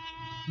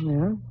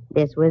 Well,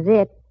 this was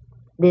it.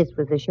 This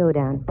was the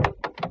showdown.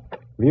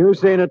 Have you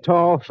seen a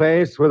tall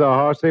face with a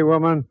horsey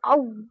woman?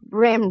 Oh,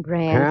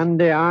 Rembrandt.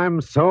 Candy,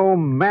 I'm so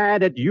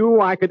mad at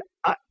you I could...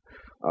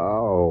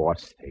 Oh,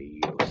 what's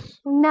the use?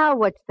 Now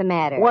what's the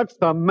matter? What's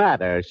the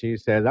matter? She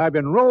says, I've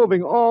been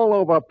roving all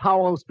over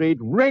Powell Street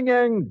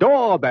ringing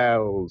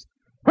doorbells.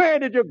 Where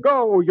did you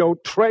go, you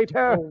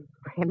traitor? Oh,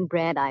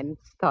 Rembrandt, I'm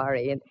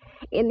sorry. And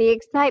in the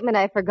excitement,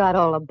 I forgot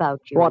all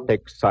about you. What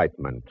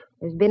excitement?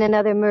 There's been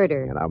another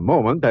murder. In a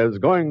moment, there's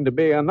going to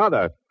be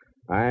another.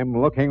 I'm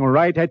looking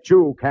right at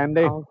you,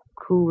 Candy. Oh,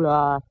 cool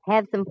off.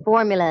 Have some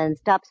formula and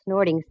stop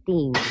snorting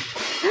steam.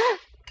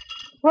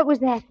 What was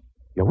that?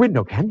 Your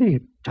window, Candy.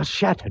 It just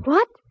shattered.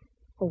 What?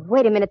 Oh,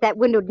 wait a minute. That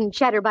window didn't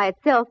shatter by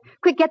itself.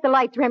 Quick, get the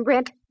lights,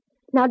 Rembrandt.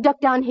 Now duck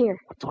down here.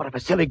 What sort of a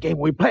silly game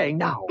are we playing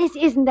now? This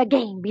isn't a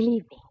game,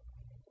 believe me.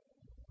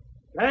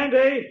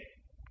 Candy!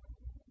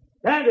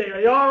 Candy,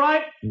 are you all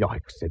right?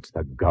 Yikes, it's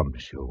the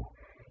gumshoe.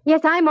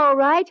 Yes, I'm all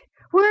right.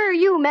 Where are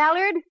you,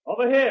 Mallard?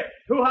 Over here.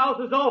 2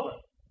 houses over.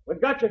 We've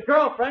got your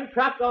girlfriend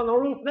trapped on the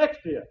roof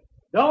next to you.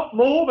 Don't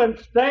move and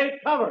stay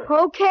covered.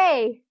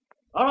 Okay.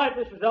 All right,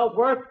 Mrs.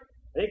 Ellsworth.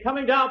 Are you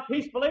coming down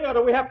peacefully, or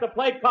do we have to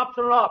play cops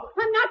and robbers?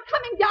 I'm not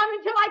coming down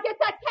until I get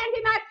that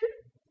Candy Matson.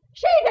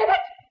 She did it.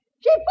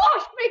 She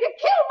forced me to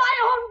kill my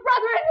own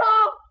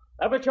brother-in-law.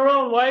 Have it your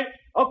own way.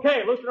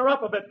 Okay, loosen her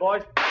up a bit,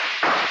 boys.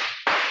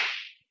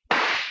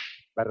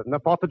 Better than the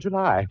 4th of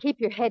July.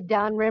 Keep your head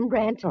down,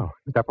 Rembrandt. Oh,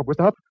 is that what was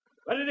up?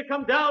 Ready to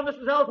come down,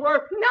 Mrs.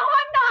 Ellsworth? No,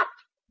 I'm not.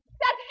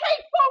 That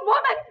hateful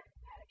woman.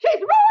 She's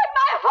ruined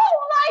my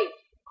whole life.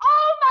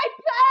 All my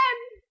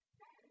plans.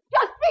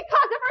 Just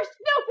because of her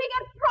snooping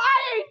and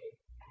prying.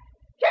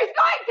 She's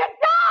going to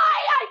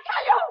die, I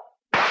tell you.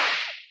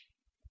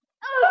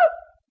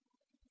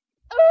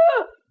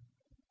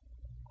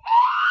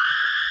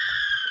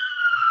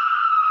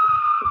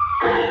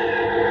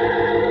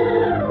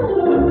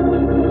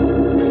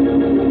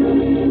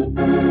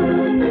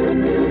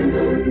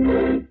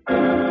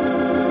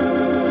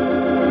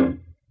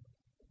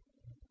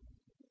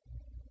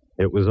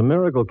 It was a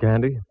miracle,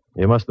 Candy.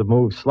 You must have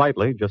moved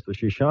slightly just as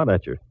she shot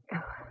at you.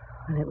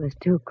 Well, it was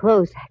too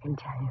close, I can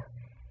tell you.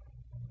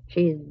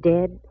 She's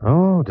dead?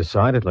 Oh,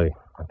 decidedly.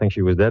 I think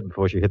she was dead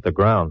before she hit the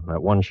ground.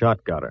 That one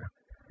shot got her.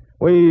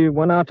 We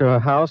went out to her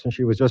house, and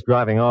she was just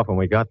driving off when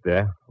we got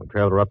there. We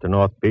trailed her up to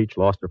North Beach,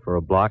 lost her for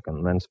a block,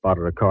 and then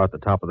spotted her car at the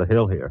top of the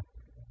hill here.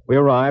 We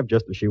arrived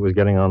just as she was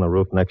getting on the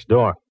roof next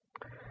door.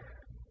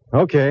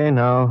 Okay,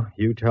 now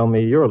you tell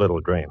me your little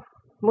dream.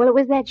 Well, it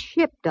was that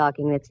ship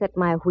docking that set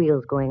my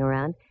wheels going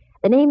around.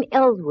 The name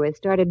Ellsworth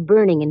started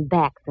burning in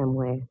back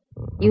somewhere.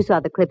 Mm-hmm. You saw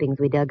the clippings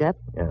we dug up.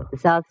 Yeah. The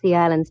South Sea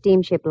Island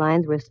steamship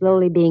lines were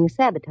slowly being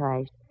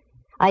sabotaged.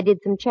 I did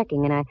some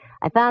checking, and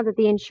I found that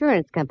the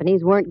insurance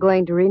companies weren't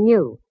going to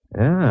renew.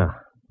 Yeah.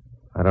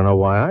 I don't know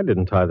why I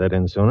didn't tie that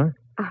in sooner.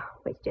 Oh,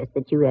 It's just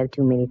that you have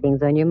too many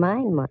things on your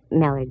mind,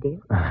 Mallard, dear.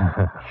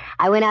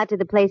 I went out to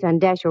the place on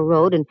Dashel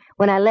Road, and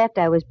when I left,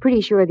 I was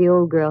pretty sure the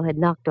old girl had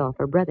knocked off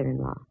her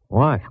brother-in-law.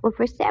 Why? Well,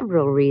 for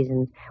several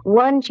reasons.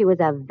 One, she was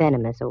a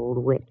venomous old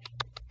witch.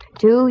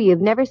 Two,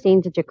 you've never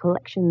seen such a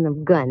collection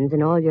of guns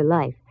in all your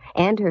life.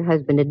 And her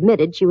husband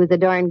admitted she was a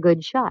darn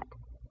good shot.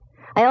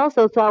 I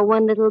also saw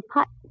one little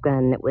pot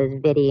gun that was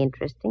very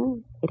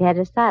interesting. It had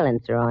a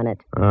silencer on it.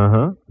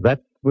 Uh-huh.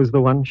 That was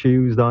the one she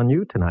used on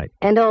you tonight.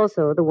 And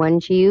also the one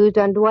she used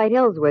on Dwight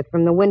Ellsworth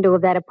from the window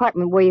of that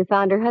apartment where you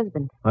found her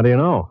husband. How do you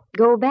know?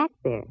 Go back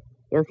there.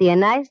 You'll see a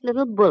nice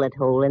little bullet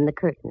hole in the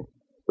curtain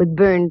with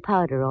burned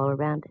powder all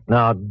around it.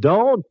 Now,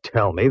 don't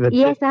tell me that...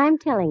 Yes, I'm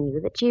telling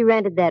you that she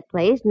rented that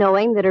place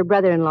knowing that her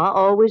brother-in-law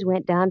always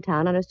went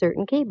downtown on a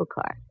certain cable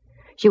car.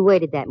 She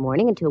waited that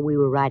morning until we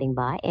were riding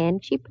by,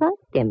 and she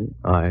plunked him.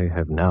 I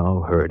have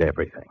now heard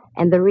everything.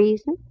 And the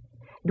reason?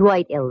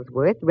 Dwight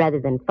Ellsworth, rather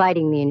than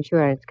fighting the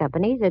insurance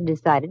companies, had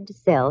decided to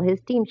sell his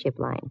steamship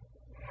line.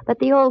 But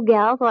the old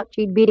gal thought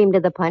she'd beat him to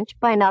the punch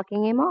by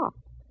knocking him off.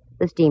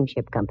 The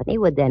steamship company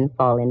would then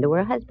fall into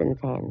her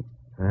husband's hands.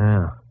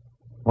 Yeah.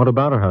 What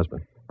about her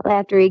husband? Well,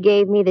 after he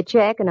gave me the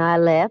check and I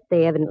left,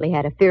 they evidently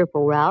had a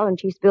fearful row, and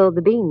she spilled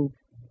the beans.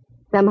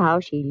 Somehow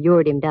she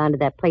lured him down to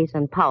that place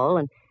on Powell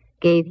and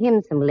gave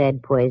him some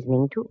lead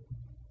poisoning, too.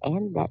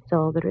 And that's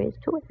all there is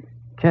to it.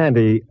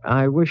 Candy,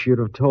 I wish you'd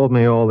have told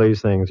me all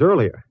these things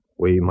earlier.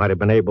 We might have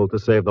been able to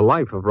save the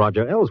life of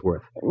Roger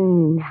Ellsworth.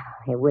 No,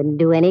 it wouldn't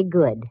do any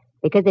good.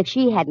 Because if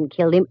she hadn't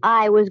killed him,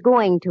 I was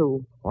going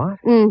to. What?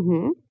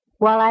 Mm-hmm.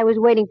 While I was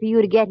waiting for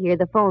you to get here,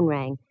 the phone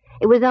rang.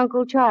 It was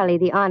Uncle Charlie,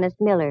 the honest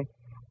miller.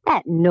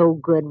 That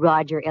no-good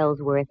Roger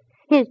Ellsworth.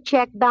 His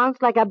check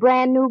bounced like a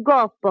brand-new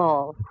golf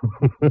ball.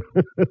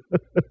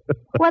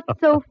 What's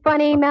so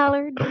funny,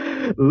 Mallard?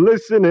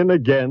 Listen in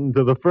again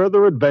to the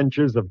further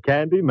adventures of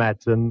Candy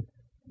Matson,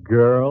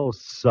 Girl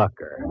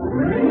Sucker.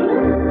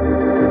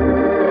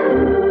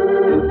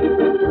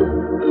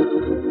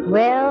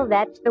 Well,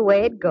 that's the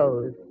way it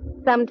goes.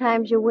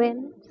 Sometimes you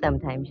win,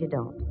 sometimes you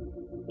don't.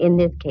 In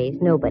this case,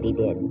 nobody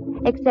did,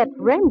 except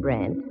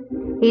Rembrandt.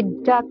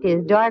 He'd stocked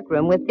his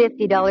darkroom with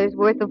 $50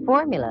 worth of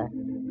formula,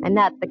 and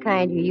not the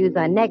kind you use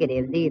on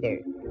negatives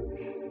either.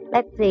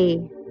 Let's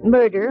see.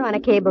 Murder on a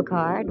cable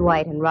car,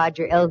 Dwight and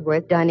Roger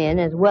Ellsworth done in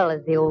as well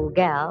as the old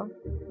gal.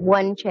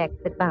 One check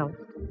that bounced.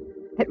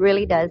 It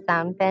really does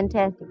sound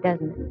fantastic,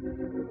 doesn't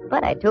it?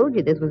 But I told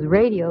you this was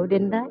radio,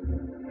 didn't I?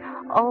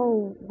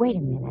 Oh, wait a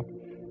minute.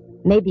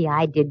 Maybe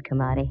I did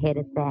come out ahead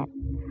at that.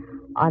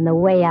 On the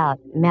way out,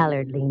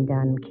 Mallard leaned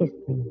down and kissed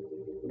me.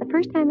 The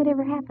first time it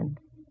ever happened.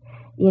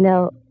 You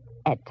know,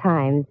 at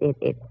times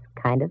it's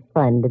kind of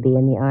fun to be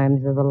in the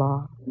arms of the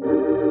law.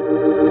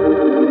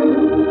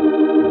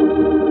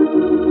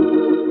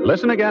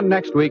 Listen again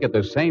next week at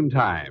the same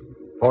time.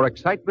 For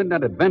excitement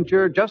and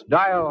adventure, just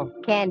dial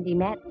Candy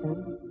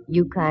Matson,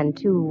 Yukon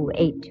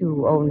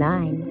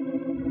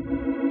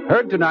 28209.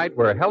 Heard tonight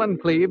were Helen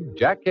Cleve,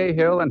 Jack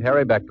Cahill, and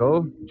Harry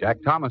Bechtel,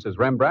 Jack Thomas as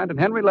Rembrandt, and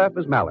Henry Leff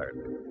as Mallard.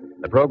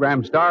 The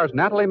program stars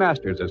Natalie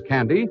Masters as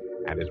Candy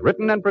and is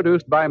written and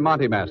produced by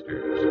Monty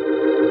Masters.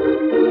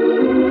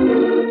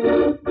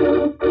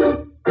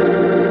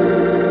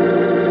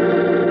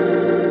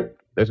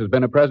 This has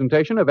been a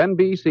presentation of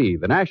NBC,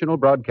 the national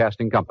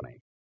broadcasting company.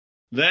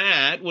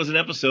 That was an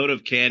episode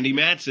of Candy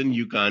Matson,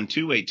 Yukon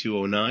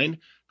 28209,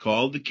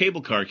 called The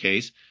Cable Car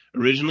Case,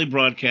 originally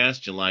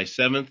broadcast July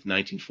 7th,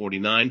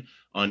 1949,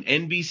 on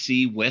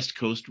NBC West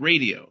Coast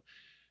Radio.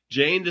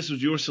 Jane, this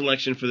was your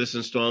selection for this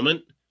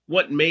installment.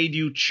 What made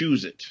you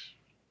choose it?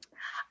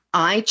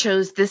 I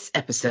chose this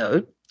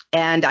episode,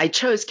 and I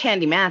chose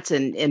Candy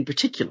Matson in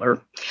particular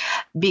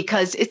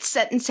because it's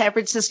set in San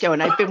Francisco,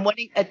 and I've been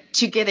wanting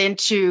to get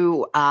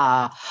into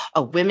a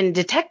women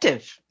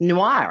detective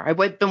noir. I've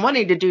been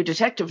wanting to do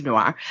detective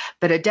noir,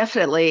 but it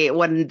definitely,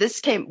 when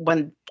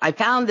I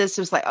found this,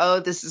 it was like, oh,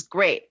 this is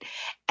great.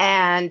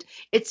 And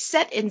it's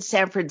set in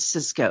San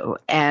Francisco,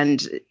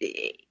 and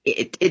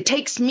it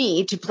takes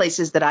me to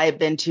places that I have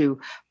been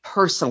to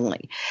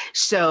personally.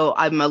 So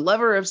I'm a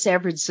lover of San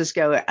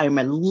Francisco. I'm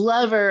a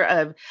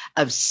lover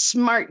of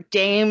smart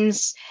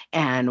dames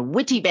and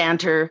witty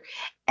banter.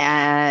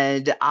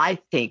 And I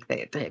think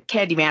that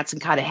Candy Matson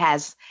kind of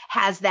has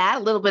that,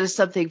 a little bit of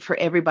something for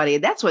everybody.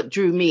 And that's what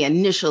drew me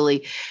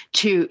initially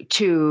to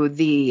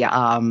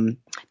the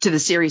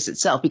series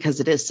itself, because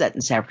it is set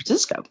in San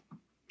Francisco.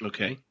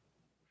 Okay.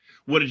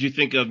 What did you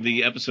think of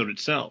the episode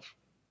itself?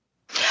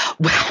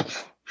 Well,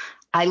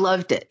 I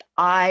loved it.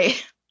 I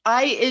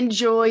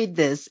enjoyed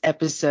this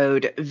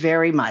episode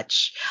very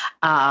much.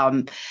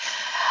 As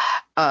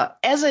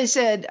I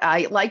said,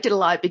 I liked it a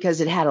lot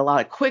because it had a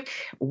lot of quick,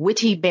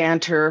 witty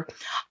banter.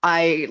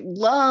 I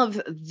love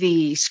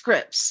the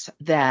scripts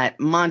that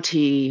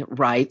Monty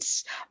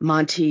writes.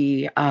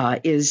 Monty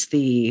is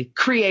the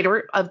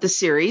creator of the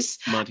series.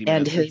 Monty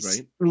and Masters,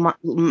 his right?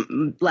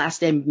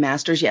 last name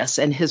Masters, yes.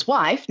 And his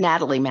wife,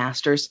 Natalie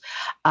Masters,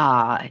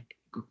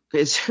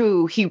 is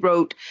who he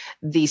wrote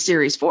the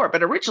series for,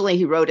 but originally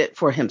he wrote it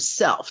for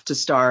himself to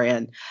star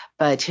in.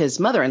 But his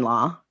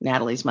mother-in-law,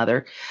 Natalie's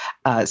mother,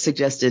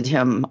 suggested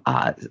him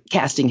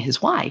casting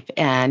his wife,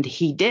 and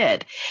he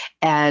did.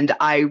 And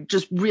I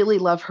just really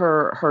love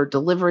her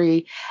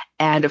delivery.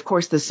 And of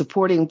course, the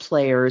supporting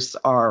players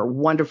are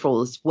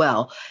wonderful as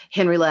well.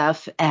 Henry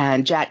Leff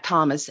and Jack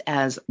Thomas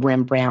as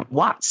Rembrandt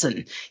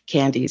Watson,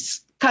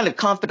 Candy's kind of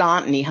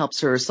confidant, and he helps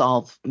her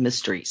solve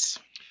mysteries.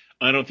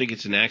 I don't think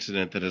it's an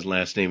accident that his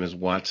last name is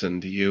Watson.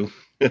 Do you?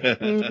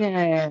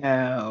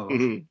 No.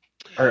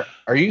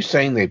 Are you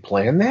saying they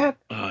planned that?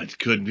 Oh, it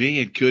could be.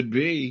 It could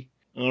be.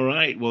 All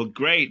right. Well,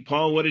 great.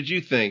 Paul, what did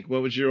you think?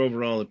 What was your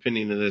overall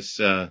opinion of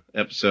this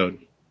episode?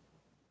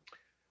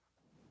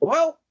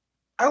 Well,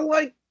 I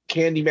like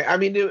Candyman. I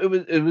mean,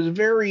 it was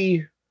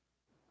very.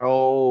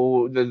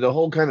 The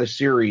whole kind of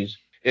series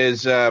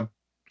is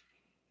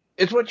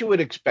it's what you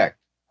would expect.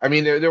 I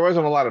mean, there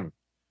wasn't a lot of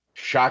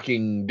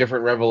shocking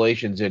different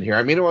revelations in here.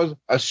 I mean, it was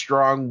a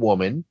strong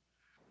woman,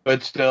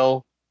 but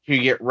still she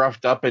get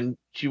roughed up, and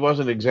she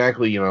wasn't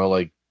exactly,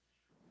 like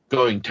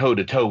going toe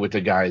to toe with the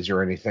guys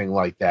or anything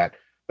like that.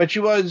 But she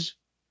was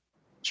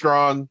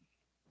strong,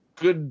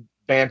 good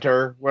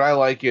banter. What I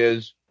like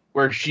is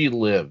where she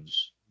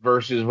lives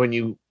versus when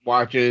you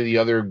watch any of the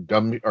other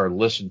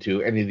listen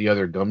to any of the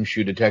other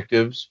Gumshoe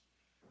detectives.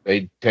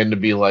 They tend to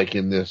be like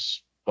in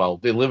this,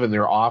 they live in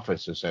their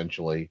office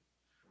essentially.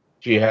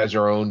 She has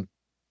her own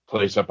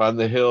place up on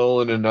the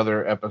hill in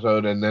another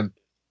episode, and then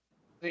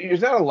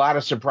there's not a lot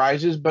of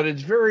surprises, but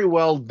it's very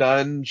well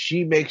done.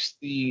 She makes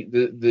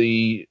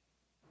the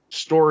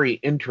story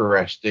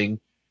interesting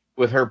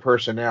with her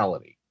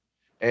personality,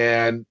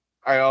 and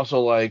I also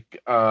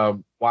like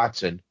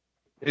Watson.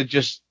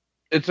 It's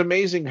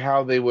amazing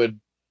how they would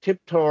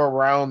tiptoe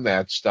around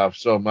that stuff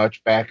so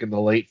much back in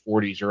the late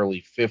 40s,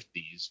 early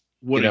 50s.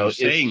 What are you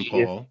saying,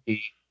 Paul?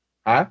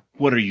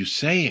 What are you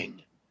saying?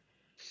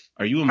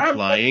 Are you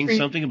implying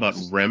something about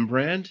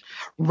Rembrandt?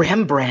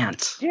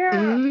 Rembrandt.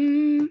 Yeah.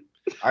 You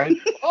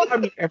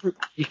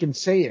can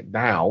say it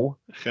now.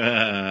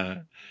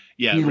 Yeah,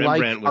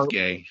 Rembrandt was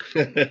gay.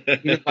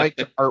 He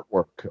liked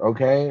artwork,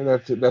 okay?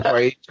 That's why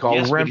it's called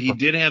Rembrandt. But he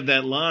did have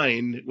that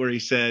line where he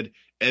said,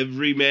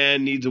 every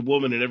man needs a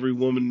woman and every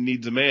woman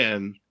needs a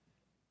man.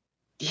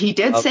 He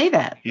did say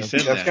that. He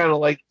said that's kind of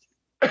like,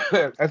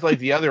 that's like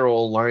the other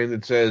old line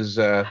that says,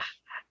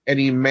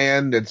 any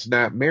man that's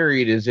not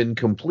married is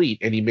incomplete.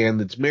 Any man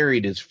that's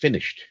married is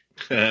finished.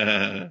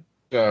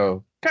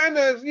 So kind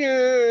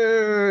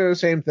of,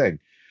 same thing.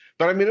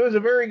 But I mean, it was a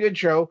very good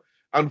show.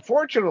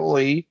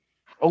 Unfortunately,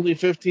 only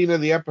 15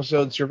 of the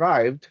episodes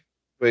survived,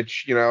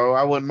 which,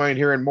 I wouldn't mind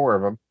hearing more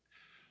of them.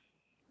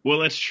 Well,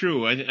 that's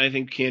true. I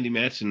think Candy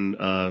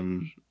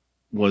Matson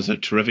was a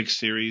terrific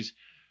series.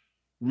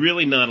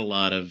 Really not a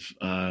lot of,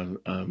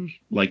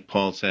 like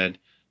Paul said,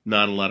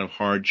 not a lot of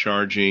hard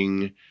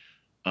charging,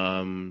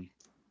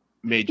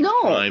 major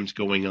crimes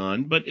going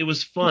on, but it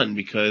was fun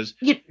because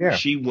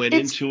she went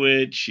into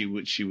it. She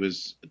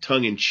was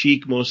tongue in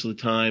cheek most of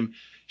the time.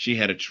 She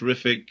had a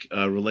terrific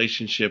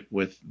relationship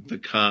with the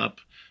cop,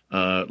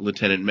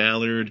 Lieutenant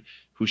Mallard,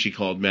 who she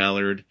called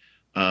Mallard.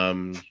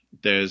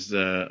 There's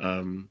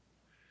the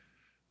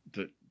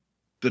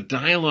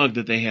dialogue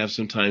that they have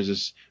sometimes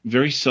is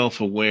very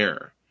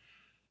self-aware.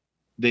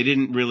 They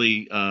didn't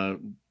really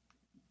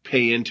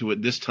pay into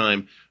it this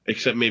time,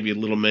 except maybe a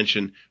little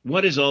mention.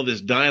 What is all this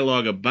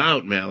dialogue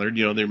about, Mallard?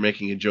 They're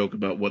making a joke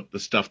about what the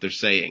stuff they're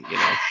saying.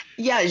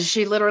 Yeah,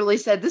 she literally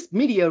said this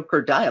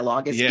mediocre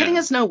dialogue is getting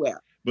us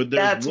nowhere. But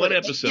there's one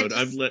episode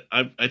I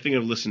think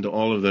I've listened to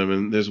all of them,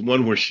 and there's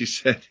one where she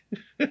said,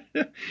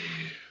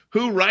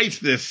 "Who writes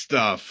this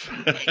stuff?"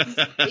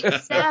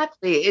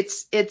 Exactly.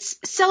 It's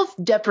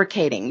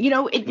self-deprecating.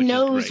 It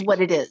knows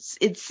what it is.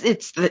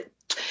 It's the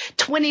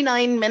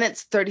 29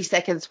 minutes, 30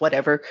 seconds,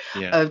 whatever,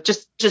 of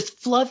just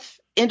fluff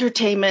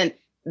entertainment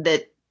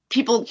that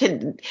people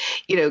can,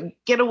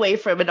 get away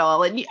from it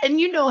all. And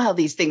you know how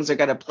these things are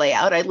going to play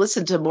out. I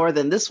listened to more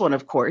than this one,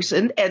 of course.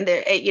 And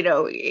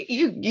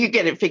you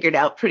get it figured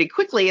out pretty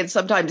quickly. And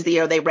sometimes,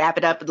 they wrap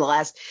it up in the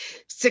last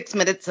 6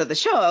 minutes of the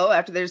show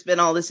after there's been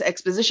all this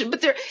exposition,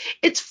 but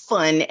it's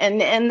fun.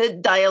 And the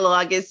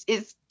dialogue is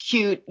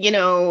cute,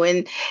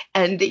 and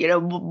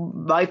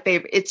my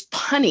favorite, it's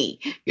punny,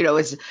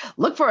 it's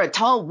look for a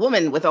tall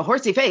woman with a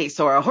horsey face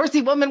or a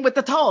horsey woman with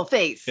a tall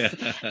face.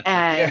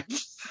 And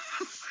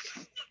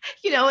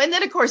and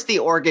then of course the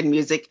organ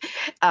music,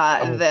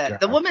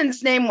 the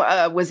woman's name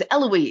was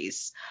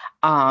Eloise,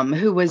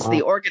 who was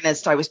the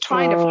organist. I was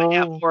trying to find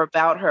out more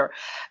about her,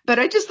 but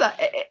I just thought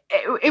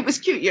it was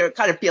cute. It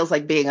kind of feels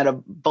like being at a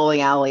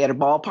bowling alley at a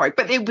ballpark,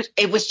 but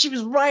she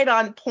was right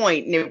on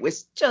point, and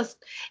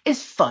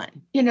it's fun,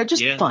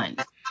 fun.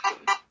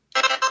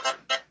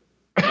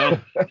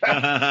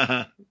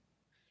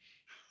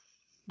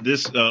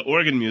 This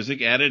organ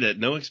music added at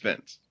no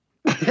expense.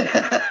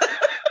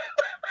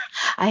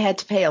 I had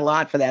to pay a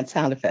lot for that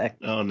sound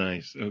effect. Oh,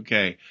 nice.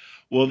 Okay.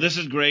 Well, this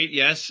is great.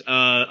 Yes.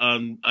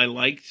 I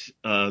liked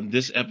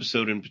this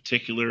episode in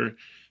particular.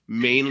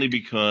 mainly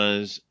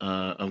because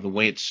of the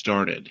way it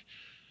started.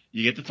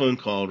 You get the phone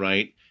call,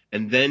 right?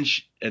 And then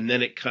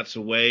it cuts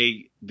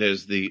away.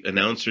 There's the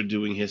announcer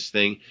doing his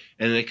thing,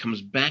 and then it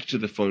comes back to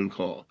the phone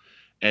call,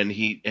 and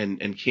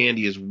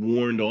Candy is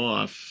warned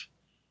off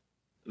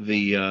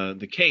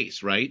the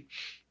case, right?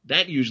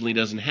 That usually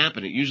doesn't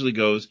happen. It usually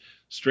goes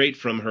straight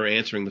from her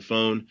answering the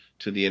phone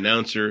to the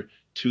announcer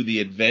to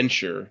the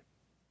adventure.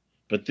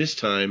 But this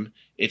time,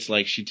 it's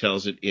like she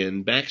tells it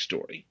in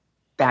backstory.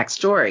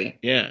 Backstory.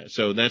 Yeah,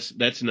 so that's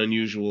an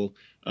unusual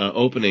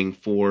opening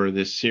for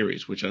this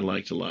series, which I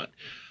liked a lot.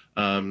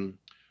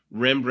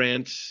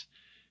 Rembrandt,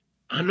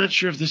 I'm not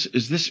sure if this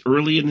is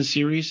early in the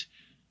series.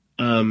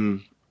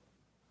 I'm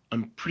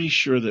pretty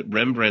sure that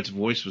Rembrandt's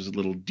voice was a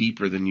little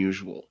deeper than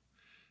usual.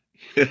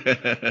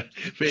 maybe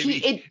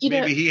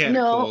he had a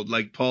cold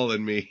like Paul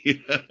and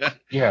me.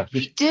 Yeah,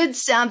 he did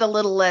sound a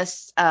little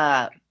less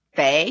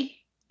fey.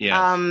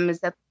 Yeah.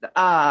 Is that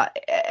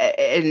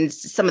and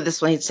some of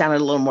this one he sounded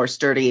a little more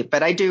sturdy,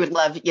 but I do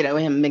love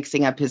him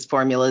mixing up his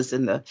formulas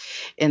in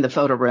the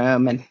photo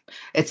room, and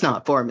it's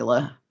not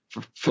formula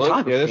for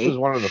photography. Yeah, this is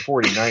one of the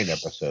 49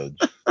 episodes.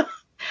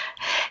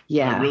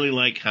 Yeah, I really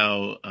like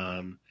how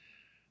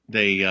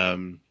they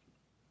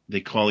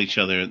call each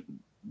other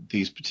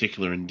these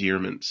particular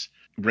endearments.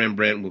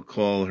 Rembrandt will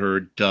call her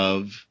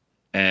Dove,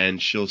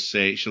 and she'll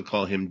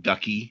call him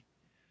Ducky.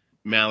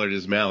 Mallard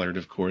is Mallard,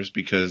 of course,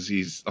 because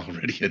he's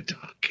already a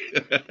duck.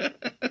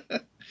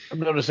 I'm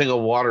noticing a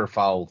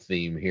waterfowl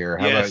theme here.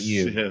 How about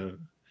you? Yeah.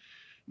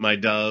 My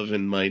Dove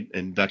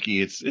and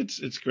Ducky.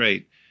 It's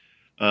great.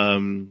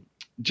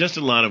 Just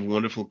a lot of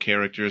wonderful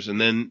characters, and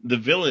then the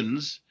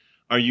villains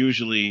are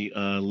usually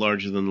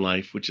larger than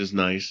life, which is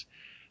nice.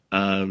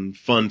 Fun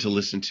to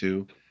listen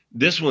to.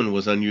 This one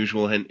was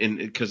unusual, and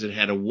because it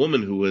had a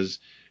woman who was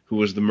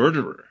the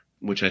murderer,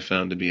 which I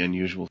found to be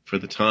unusual for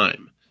the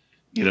time.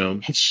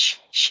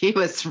 She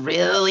was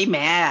really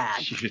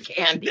mad.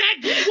 Candy.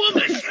 That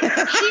woman, she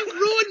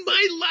ruined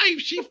my life.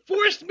 She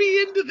forced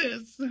me into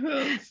this.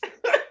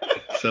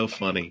 So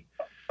funny.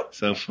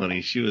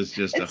 She was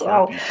just a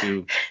harpy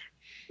too.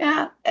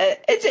 Yeah,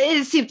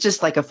 it seemed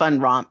just like a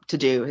fun romp to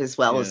do, as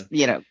well as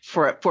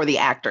for the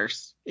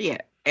actors. Yeah.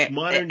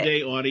 Modern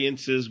day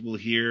audiences will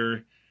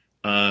hear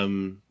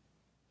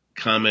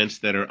comments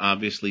that are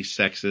obviously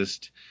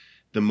sexist.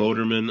 The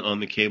motorman on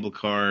the cable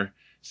car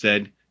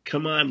said,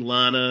 "Come on,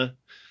 Lana,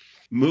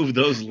 move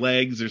those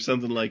legs," or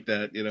something like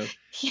that,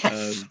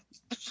 Yes.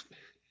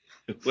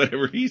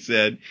 Whatever he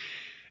said.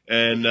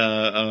 And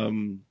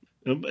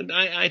but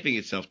I think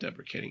it's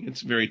self-deprecating.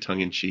 It's very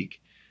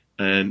tongue-in-cheek.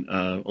 And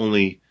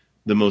only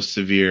the most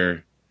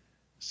severe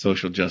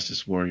social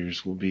justice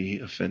warriors will be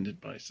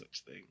offended by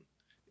such thing.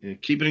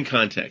 Keep it in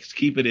context.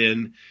 Keep it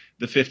in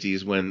the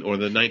 50s or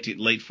the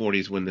late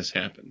 40s when this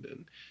happened.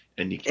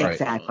 And you can't.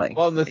 Exactly.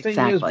 Well, the thing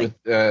is with,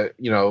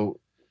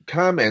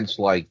 comments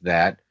like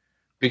that,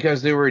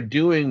 because they were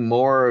doing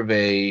more of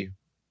a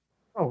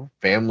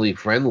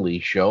family-friendly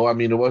show. I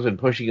mean, it wasn't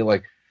pushing it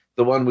like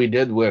the one we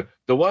did with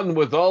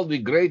all the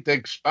great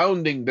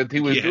expounding that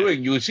he was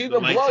doing. You see the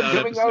blood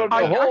coming out of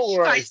the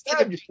hole.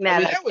 Every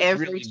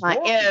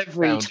time.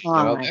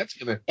 That's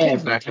going to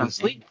keep back and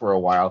sleep for a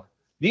while.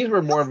 These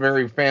were more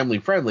very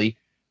family-friendly,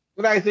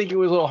 but I think it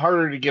was a little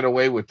harder to get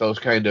away with those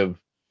kind of,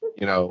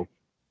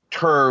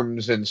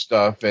 terms and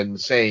stuff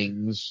and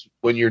sayings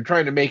when you're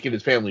trying to make it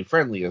as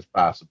family-friendly as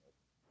possible.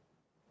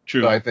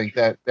 True. So I think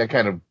that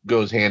kind of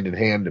goes hand in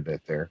hand a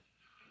bit there.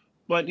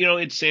 But,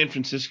 it's San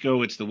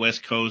Francisco, it's the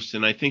West Coast,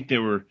 and I think they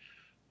were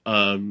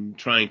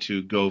trying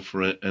to go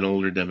for an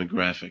older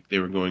demographic. They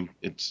were going,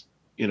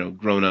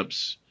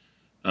 grown-ups,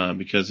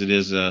 because it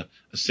is a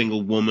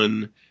single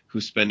woman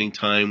who's spending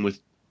time with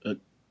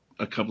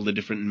a couple of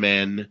different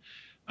men.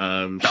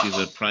 She's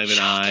a private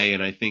eye,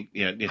 and I think,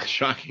 it's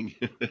shocking.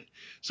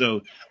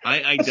 So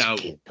I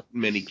doubt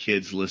many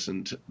kids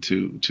listened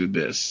to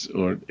this,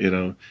 or,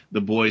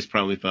 the boys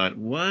probably thought,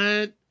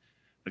 what?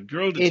 A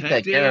girl detective?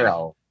 It's a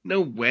girl.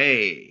 No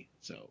way.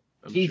 So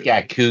she's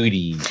got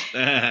cooties.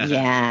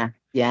 Yeah.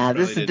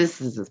 This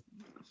is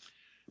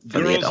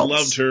girls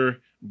loved her.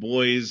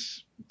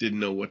 Boys didn't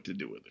know what to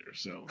do with her.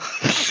 So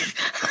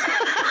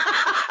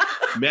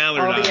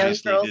Mallard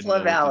obviously didn't know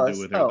what to do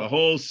with her. The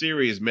whole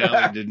series,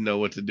 Mallard didn't know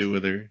what to do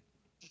with her.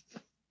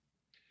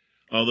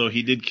 Although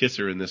he did kiss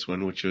her in this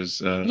one, which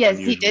was yes,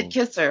 unusual. He did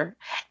kiss her,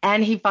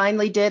 and he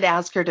finally did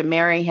ask her to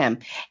marry him.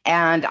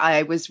 And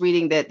I was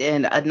reading that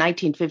in a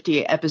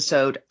 1950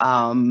 episode, it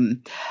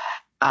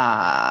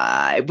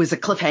was a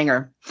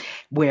cliffhanger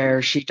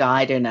where she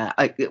died in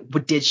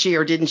did she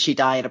or didn't she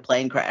die in a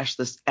plane crash?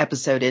 This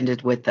episode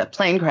ended with a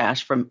plane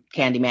crash from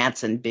Candy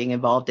Matson being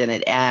involved in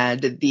it,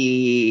 and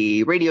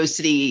the Radio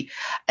City.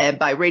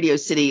 By Radio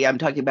City, I'm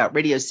talking about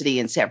Radio City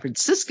in San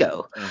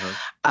Francisco.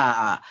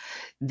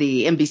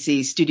 The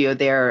NBC studio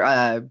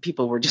there,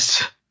 people were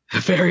just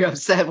very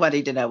upset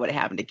wanting to know what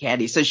happened to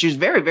Candy. So she was a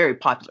very, very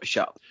popular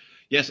show.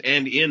 Yes,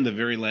 and in the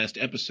very last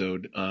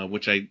episode,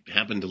 which I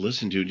happened to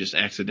listen to just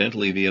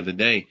accidentally the other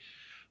day,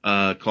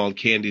 called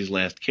Candy's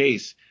Last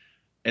Case,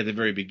 at the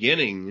very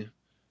beginning,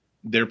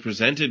 they're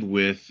presented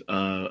with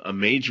a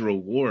major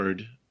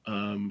award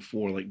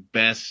for like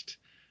best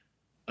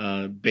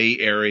Bay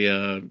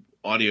Area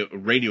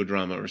radio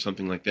drama or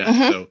something like that.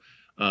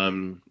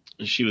 So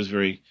she was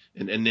very,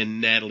 and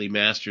then Natalie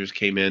Masters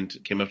came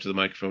up to the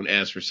microphone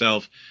as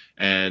herself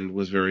and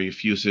was very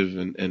effusive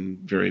and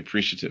very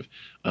appreciative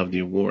of the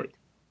award.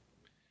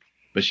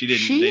 But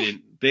they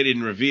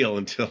didn't reveal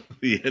until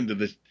the end of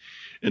the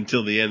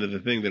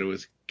thing that it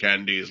was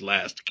Candy's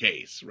last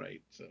case,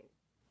 right? So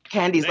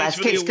Candy's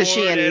last case, because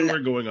she and we're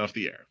going off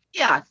the air.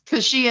 Yeah,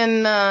 because she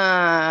and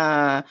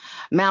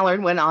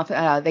Mallard went off.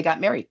 They got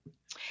married,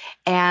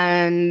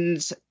 and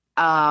which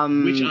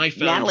I found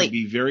Natalie, to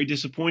be very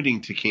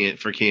disappointing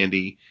for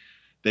Candy,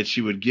 that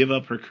she would give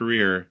up her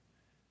career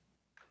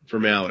for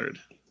Mallard.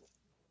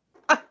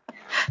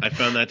 I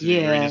found that to be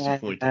very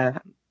disappointing.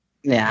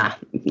 Yeah.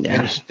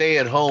 And stay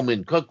at home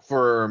and cook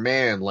for her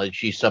man like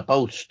she's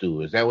supposed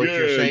to. Is that what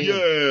you're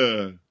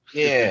saying?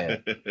 Yeah. Yeah.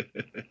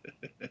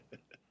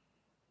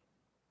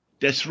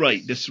 That's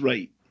right.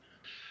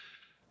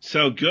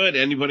 So good.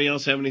 Anybody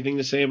else have anything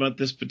to say about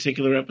this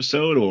particular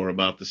episode or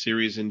about the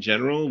series in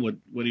general? What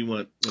do you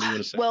want? What do you want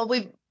to say? Well,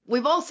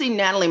 we've all seen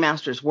Natalie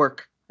Masters'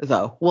 work,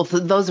 though. Well, for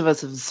those of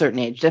us of a certain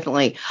age,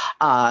 definitely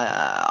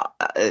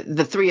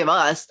the three of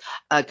us,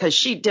 because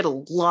she did a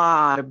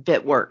lot of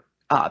bit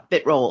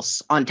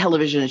roles on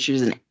television. She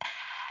was in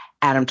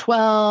Adam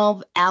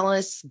 12,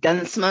 Alice,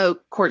 Gunsmoke,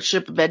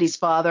 Courtship of Betty's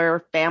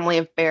Father, Family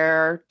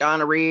Affair,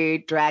 Donna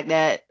Reed,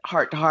 Dragnet,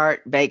 Heart to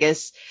Heart,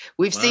 Vegas.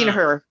 We've seen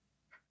her.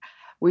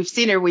 We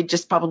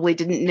just probably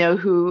didn't know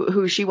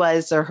who she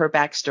was or her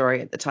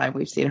backstory at the time.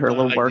 We've seen her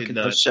little work in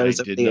those shows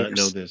over the years. I did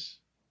not know this.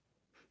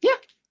 Yeah.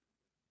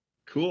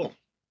 Cool.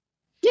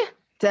 Yeah.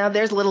 So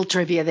there's a little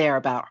trivia there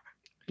about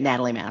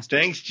Natalie Masters.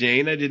 Thanks,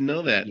 Jane. I didn't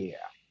know that. Yeah.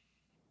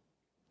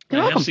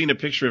 I have seen a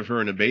picture of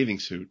her in a bathing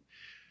suit.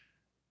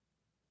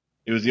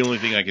 It was the only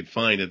thing I could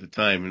find at the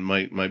time. And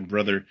my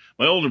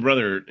older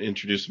brother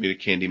introduced me to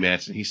Candy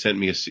Matson. He sent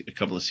me a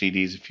couple of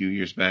CDs a few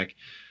years back,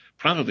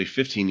 probably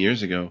 15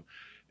 years ago,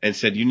 and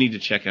said, you need to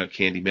check out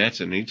Candy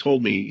Matson. And he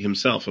told me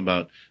himself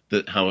about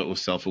how it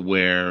was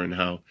self-aware and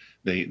how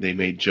they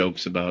made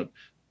jokes about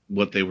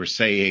what they were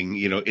saying,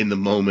 in the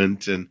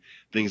moment and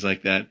things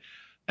like that.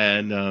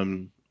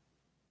 And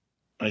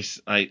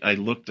I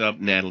looked up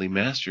Natalie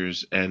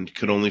Masters and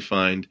could only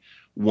find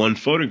one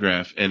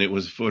photograph, and it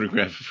was a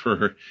photograph of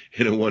her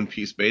in a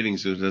one-piece bathing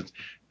suit.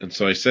 And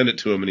so I sent it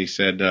to him, and he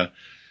said,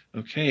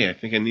 okay, I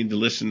think I need to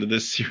listen to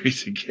this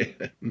series again.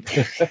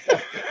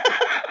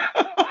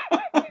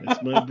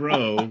 That's my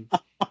bro.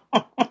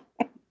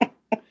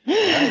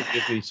 That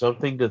gives me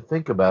something to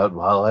think about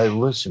while I'm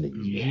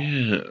listening.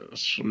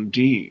 Yes,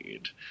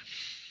 indeed.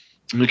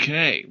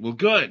 Okay, well,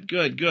 good.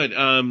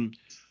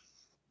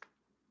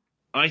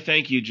 I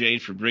thank you, Jane,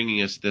 for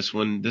bringing us this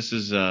one. This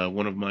is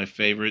one of my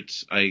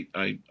favorites.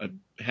 I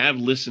have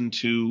listened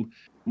to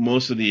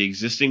most of the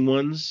existing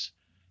ones,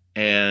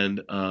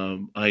 and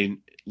I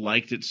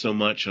liked it so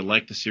much. I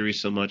liked the series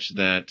so much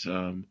that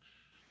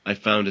I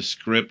found a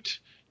script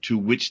to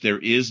which there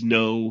is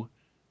no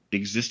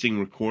existing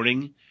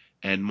recording,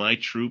 and my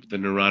troupe, the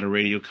Narada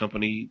Radio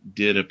Company,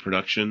 did a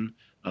production,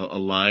 a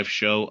live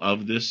show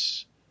of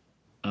this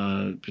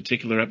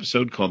particular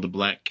episode called The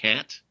Black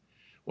Cat,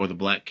 or The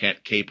Black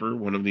Cat Caper,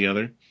 one or the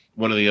other.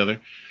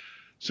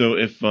 So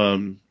if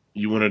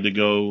you wanted to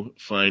go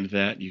find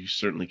that, you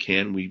certainly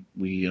can. We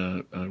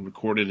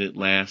recorded it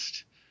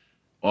last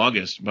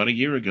August, about a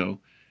year ago,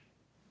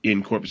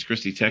 in Corpus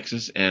Christi,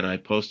 Texas, and I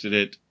posted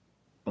it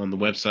on the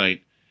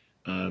website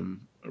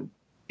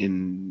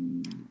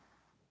in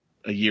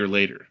a year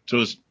later. So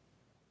it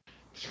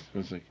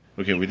was like,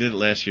 okay, we did it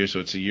last year, so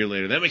it's a year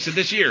later. That makes it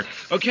this year.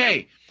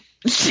 Okay.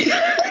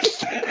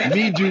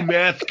 Me do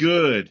math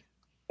good.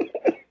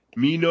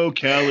 Me no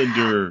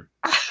calendar.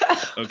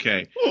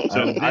 Okay.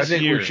 So I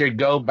think we should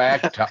go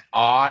back to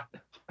aught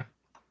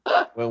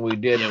when we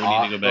did. Yeah, we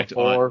need to go back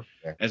before.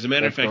 to aught. As a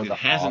matter of fact, it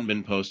hasn't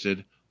been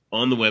posted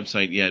on the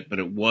website yet, but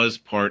it was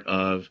part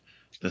of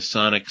the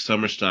Sonic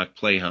Summerstock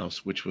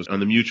Playhouse, which was on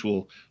the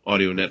Mutual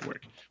Audio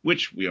Network,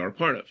 which we are a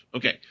part of.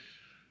 Okay.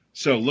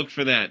 So look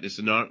for that. It's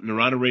the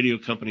Narada Radio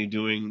Company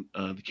doing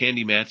the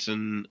Candy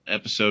Matson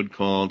episode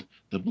called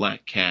The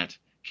Black Cat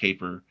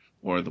Caper,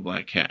 or The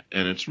Black Cat.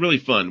 And it's really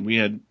fun. We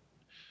had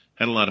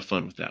a lot of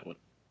fun with that one.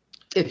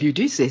 If you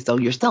do say so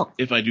yourself.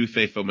 If I do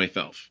say so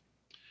myself.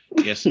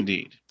 Yes,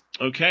 indeed.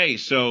 Okay,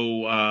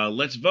 so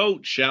let's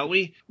vote, shall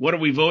we? What are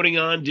we voting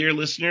on, dear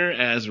listener?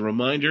 As a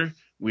reminder,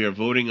 we are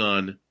voting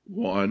on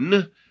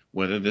 1,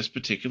 whether this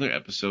particular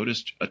episode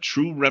is a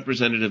true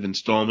representative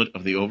installment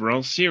of the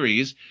overall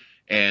series,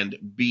 and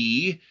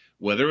B,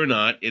 whether or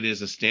not it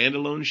is a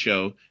standalone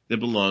show that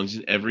belongs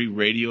in every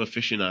radio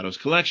aficionado's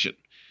collection.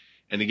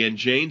 And again,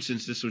 Jane,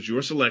 since this was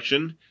your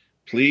selection,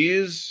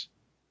 please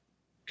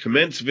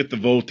commence with the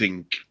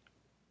voting.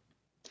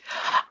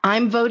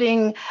 I'm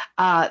voting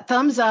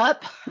thumbs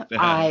up.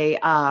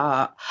 I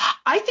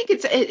think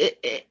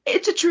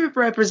it's a true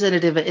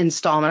representative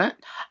installment.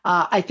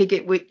 I think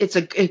it's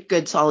a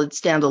good solid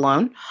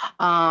standalone.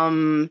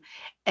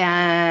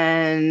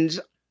 And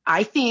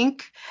I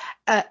think,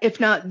 if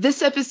not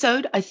this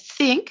episode, I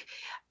think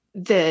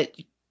that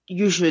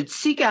you should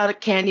seek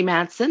out Candy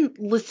Matson,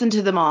 listen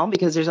to them all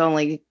because there's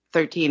only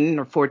 13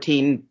 or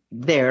 14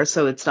 there,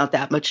 so it's not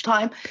that much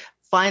time.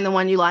 Find the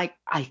one you like.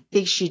 I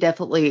think she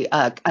definitely,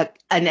 an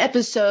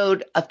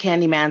episode of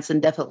Candy Manson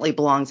definitely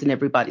belongs in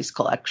everybody's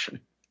collection,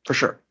 for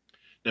sure.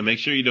 Now make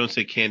sure you don't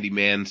say Candy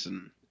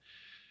Manson,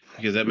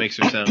 because that makes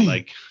her sound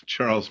like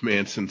Charles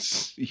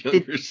Manson's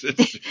younger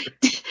sister.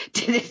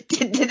 Did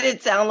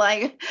it sound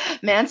like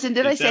Manson?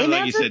 Did I say Manson?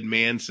 Like you said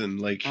Manson,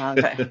 like.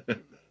 Okay.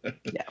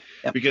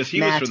 Yeah. Because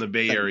he was from the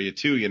Bay Area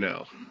too, you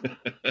know.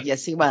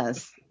 Yes, he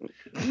was.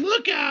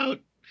 Look out!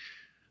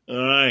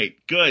 All right,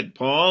 good,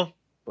 Paul.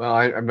 Well,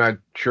 I'm not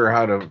sure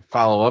how to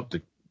follow up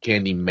the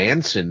Candy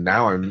Manson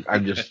now.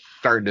 I'm just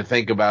starting to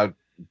think about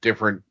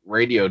different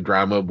radio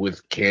drama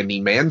with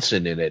Candy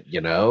Manson in it, you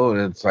know,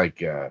 and it's like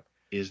that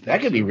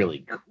could be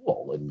really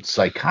cool and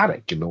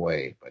psychotic in a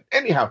way. But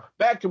anyhow,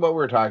 back to what we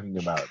were talking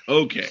about.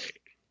 Okay.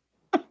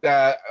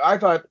 I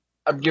thought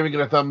I'm giving it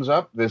a thumbs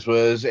up. This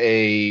was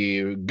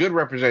a good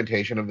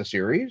representation of the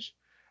series.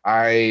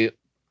 I'm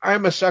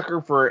a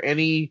sucker for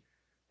any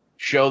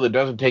show that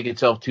doesn't take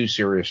itself too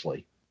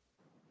seriously.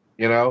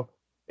 You know,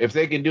 if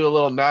they can do a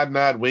little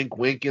nod, wink,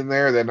 wink in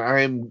there, then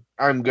I'm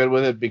good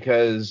with it,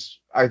 because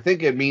I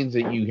think it means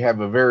that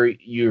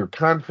you're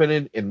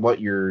confident in what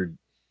you're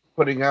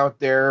putting out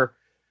there,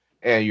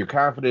 and you're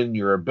confident in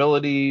your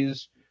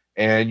abilities,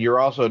 and you're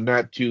also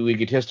not too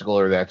egotistical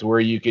or that, to where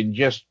you can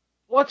just,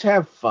 let's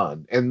have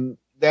fun. And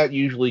that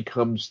usually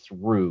comes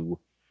through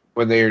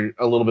when they're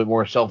a little bit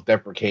more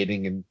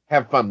self-deprecating and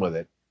have fun with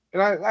it.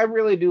 And I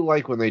really do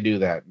like when they do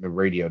that in the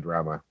radio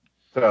drama.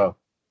 So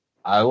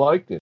I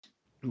liked it.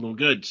 Well,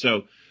 good.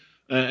 So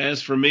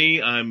as for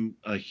me, I'm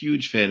a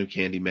huge fan of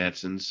Candy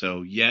Matson.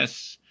 So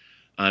yes,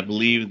 I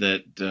believe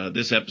that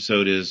this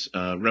episode is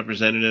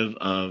representative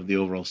of the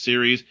overall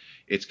series.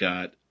 It's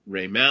got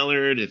Ray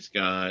Mallard, it's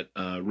got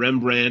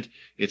Rembrandt,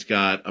 it's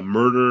got a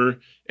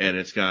murder, and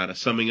it's got a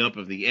summing up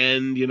of the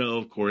end, you know,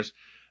 of course,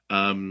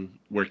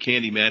 where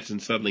Candy Matson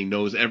suddenly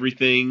knows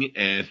everything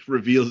and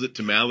reveals it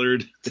to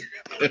Mallard.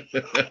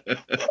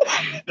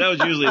 That was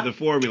usually the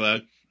formula.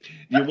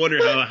 You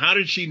wonder how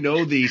did she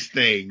know these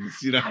things?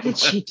 You know, how did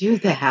she do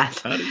that?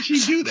 How did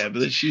she do that?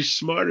 But she's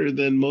smarter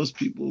than most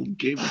people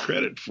gave her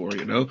credit for,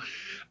 you know.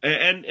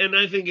 And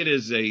I think it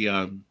is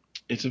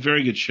it's a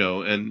very good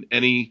show, and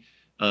any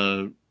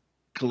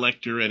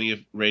collector,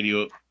 any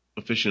radio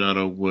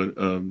aficionado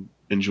would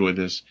enjoy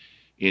this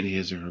in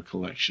his or her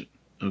collection.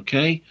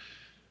 Okay,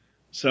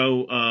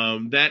 so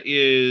that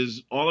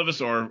is, all of us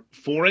are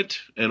for it,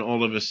 and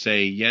all of us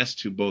say yes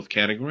to both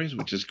categories,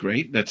 which is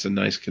great. That's a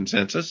nice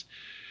consensus.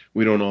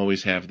 We don't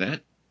always have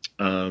that.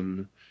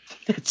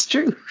 That's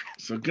true.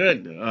 So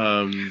good.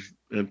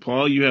 And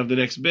Paul, you have the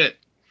next bit.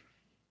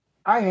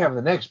 I have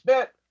the next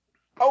bit.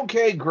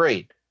 Okay,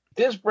 great.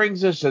 This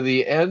brings us to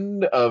the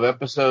end of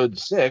episode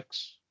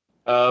 6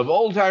 of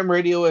Old Time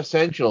Radio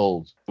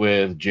Essentials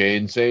with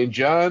Jane St.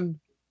 John,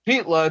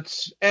 Pete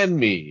Lutz, and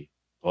me,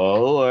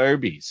 Paul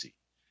RBC.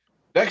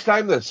 Next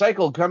time the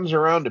cycle comes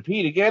around to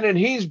Pete again, and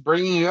he's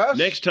bringing us...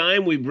 Next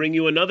time we bring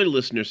you another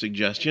listener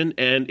suggestion,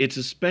 and it's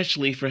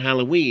especially for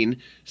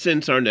Halloween,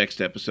 since our next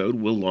episode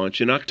will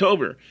launch in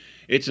October.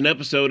 It's an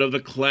episode of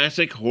the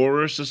classic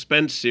horror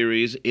suspense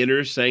series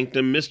Inner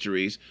Sanctum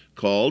Mysteries,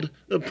 called,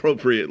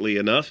 appropriately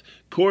enough,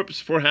 Corpse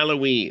for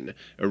Halloween,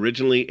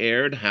 originally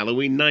aired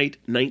Halloween night,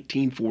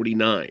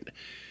 1949.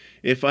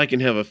 If I can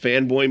have a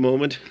fanboy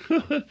moment,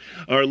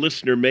 our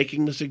listener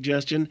making the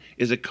suggestion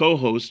is a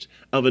co-host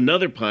of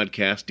another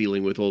podcast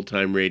dealing with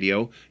old-time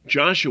radio,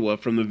 Joshua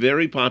from the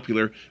very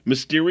popular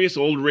Mysterious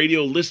Old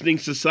Radio Listening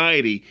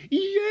Society.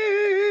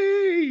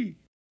 Yay!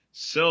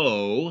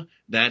 So,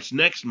 that's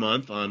next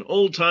month on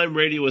Old Time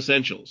Radio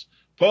Essentials.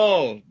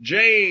 Paul,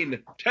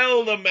 Jane,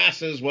 tell the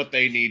masses what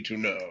they need to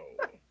know.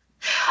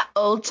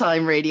 Old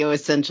Time Radio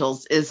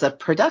Essentials is a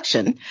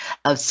production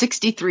of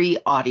 63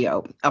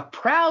 Audio, a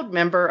proud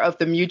member of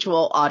the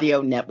Mutual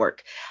Audio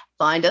Network.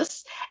 Find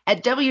us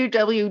at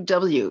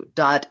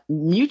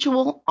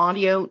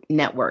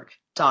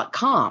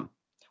www.mutualaudionetwork.com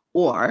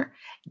or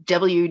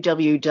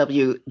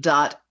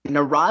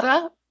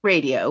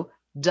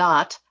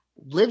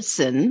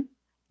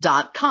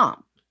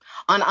www.naradaradio.libsyn.com.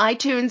 On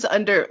iTunes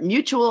under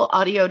Mutual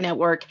Audio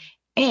Network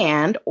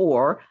and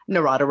or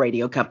Narada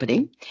Radio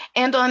Company,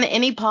 and on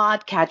any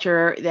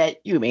podcatcher that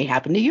you may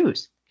happen to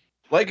use.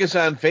 Like us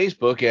on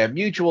Facebook at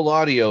Mutual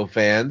Audio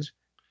Fans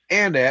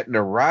and at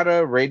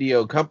Narada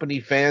Radio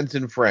Company Fans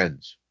and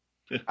Friends.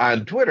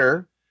 On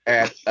Twitter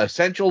at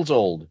Essentials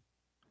Old.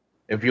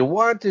 If you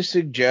want to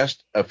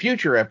suggest a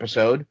future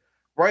episode,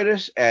 write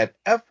us at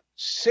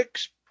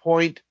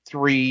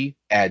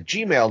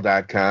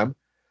f6.3@gmail.com.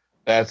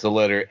 That's the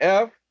letter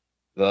F,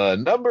 the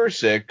number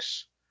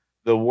 6,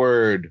 the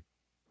word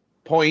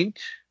point,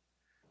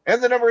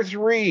 and the number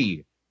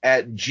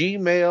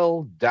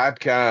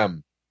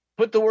 3@gmail.com.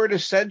 Put the word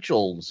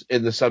essentials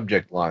in the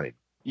subject line.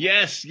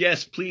 Yes,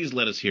 please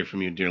let us hear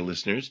from you, dear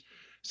listeners.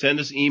 Send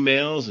us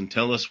emails and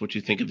tell us what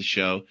you think of the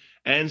show,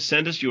 and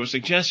send us your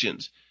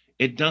suggestions.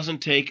 It doesn't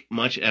take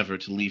much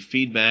effort to leave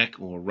feedback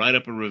or write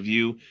up a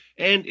review,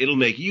 and it'll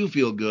make you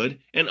feel good,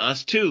 and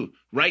us too.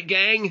 Right,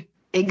 gang?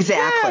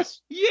 Exactly.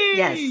 Yes!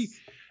 Yay!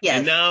 Yes.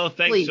 And now,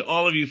 thanks Please. to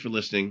all of you for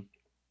listening.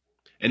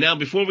 And now,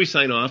 before we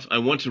sign off, I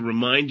want to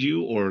remind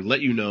you or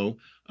let you know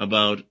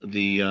about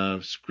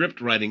the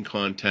script writing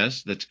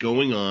contest that's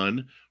going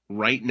on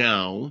right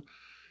now.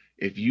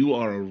 If you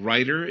are a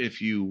writer,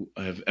 if you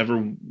have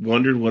ever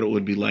wondered what it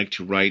would be like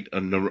to write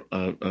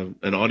an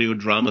audio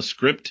drama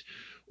script,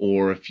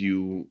 or if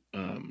you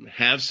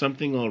have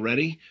something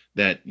already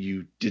that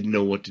you didn't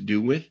know what to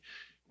do with,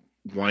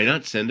 why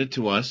not send it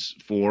to us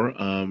for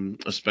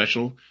a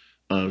special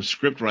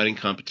script writing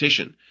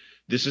competition?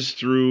 This is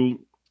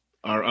through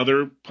our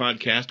other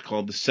podcast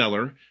called The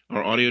Cellar,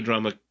 our audio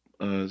drama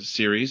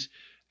series.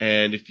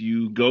 And if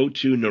you go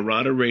to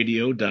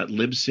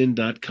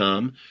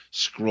naradaradio.libsyn.com,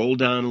 scroll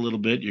down a little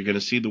bit, you're going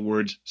to see the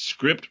words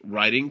Script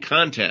Writing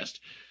Contest.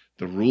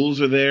 The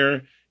rules are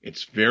there.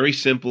 It's very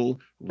simple.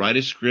 Write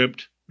a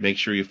script, make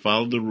sure you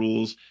follow the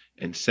rules,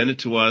 and send it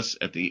to us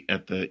at the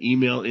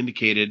email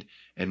indicated,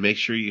 and make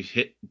sure you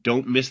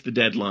don't miss the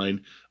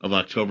deadline of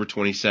October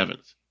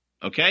 27th.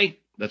 Okay?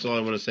 That's all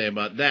I want to say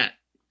about that.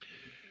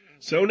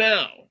 So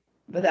now,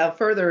 without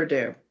further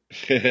ado,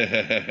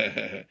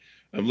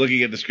 I'm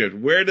looking at the script.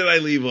 Where did I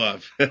leave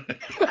off?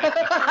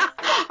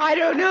 I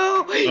don't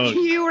know.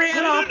 You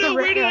ran off the rails.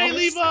 Where did I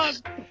leave off?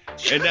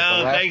 And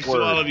now, thanks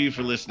to all of you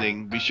for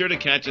listening. Be sure to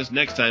catch us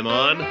next time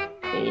on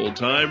Old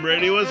Time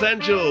Radio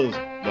Essentials.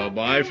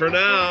 Bye-bye for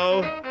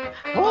now.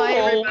 Bye,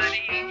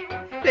 everybody.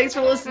 Thanks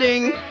for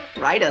listening.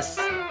 Write us.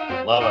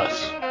 Love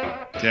us.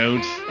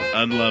 Don't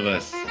unlove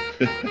us.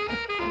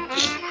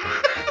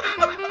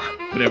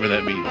 Whatever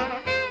that means.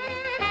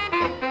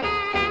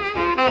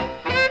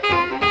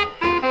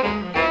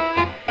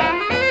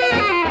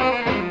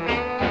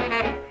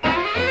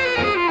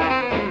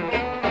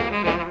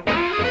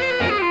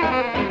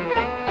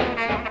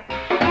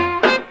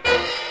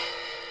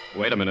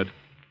 Wait a minute.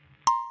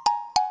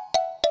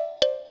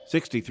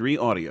 63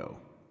 Audio.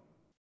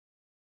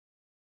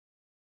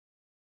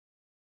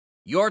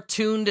 You're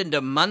tuned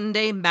into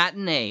Monday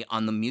Matinee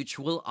on the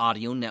Mutual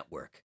Audio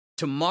Network.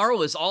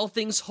 Tomorrow is All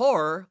Things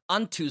Horror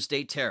on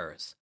Tuesday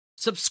Terrors.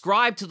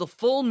 Subscribe to the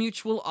full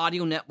Mutual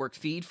Audio Network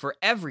feed for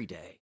every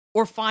day,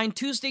 or find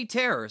Tuesday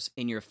Terrors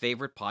in your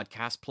favorite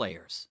podcast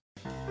players.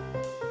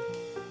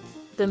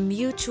 The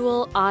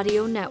Mutual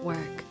Audio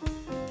Network.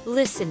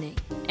 Listening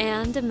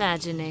and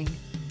imagining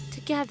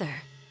together.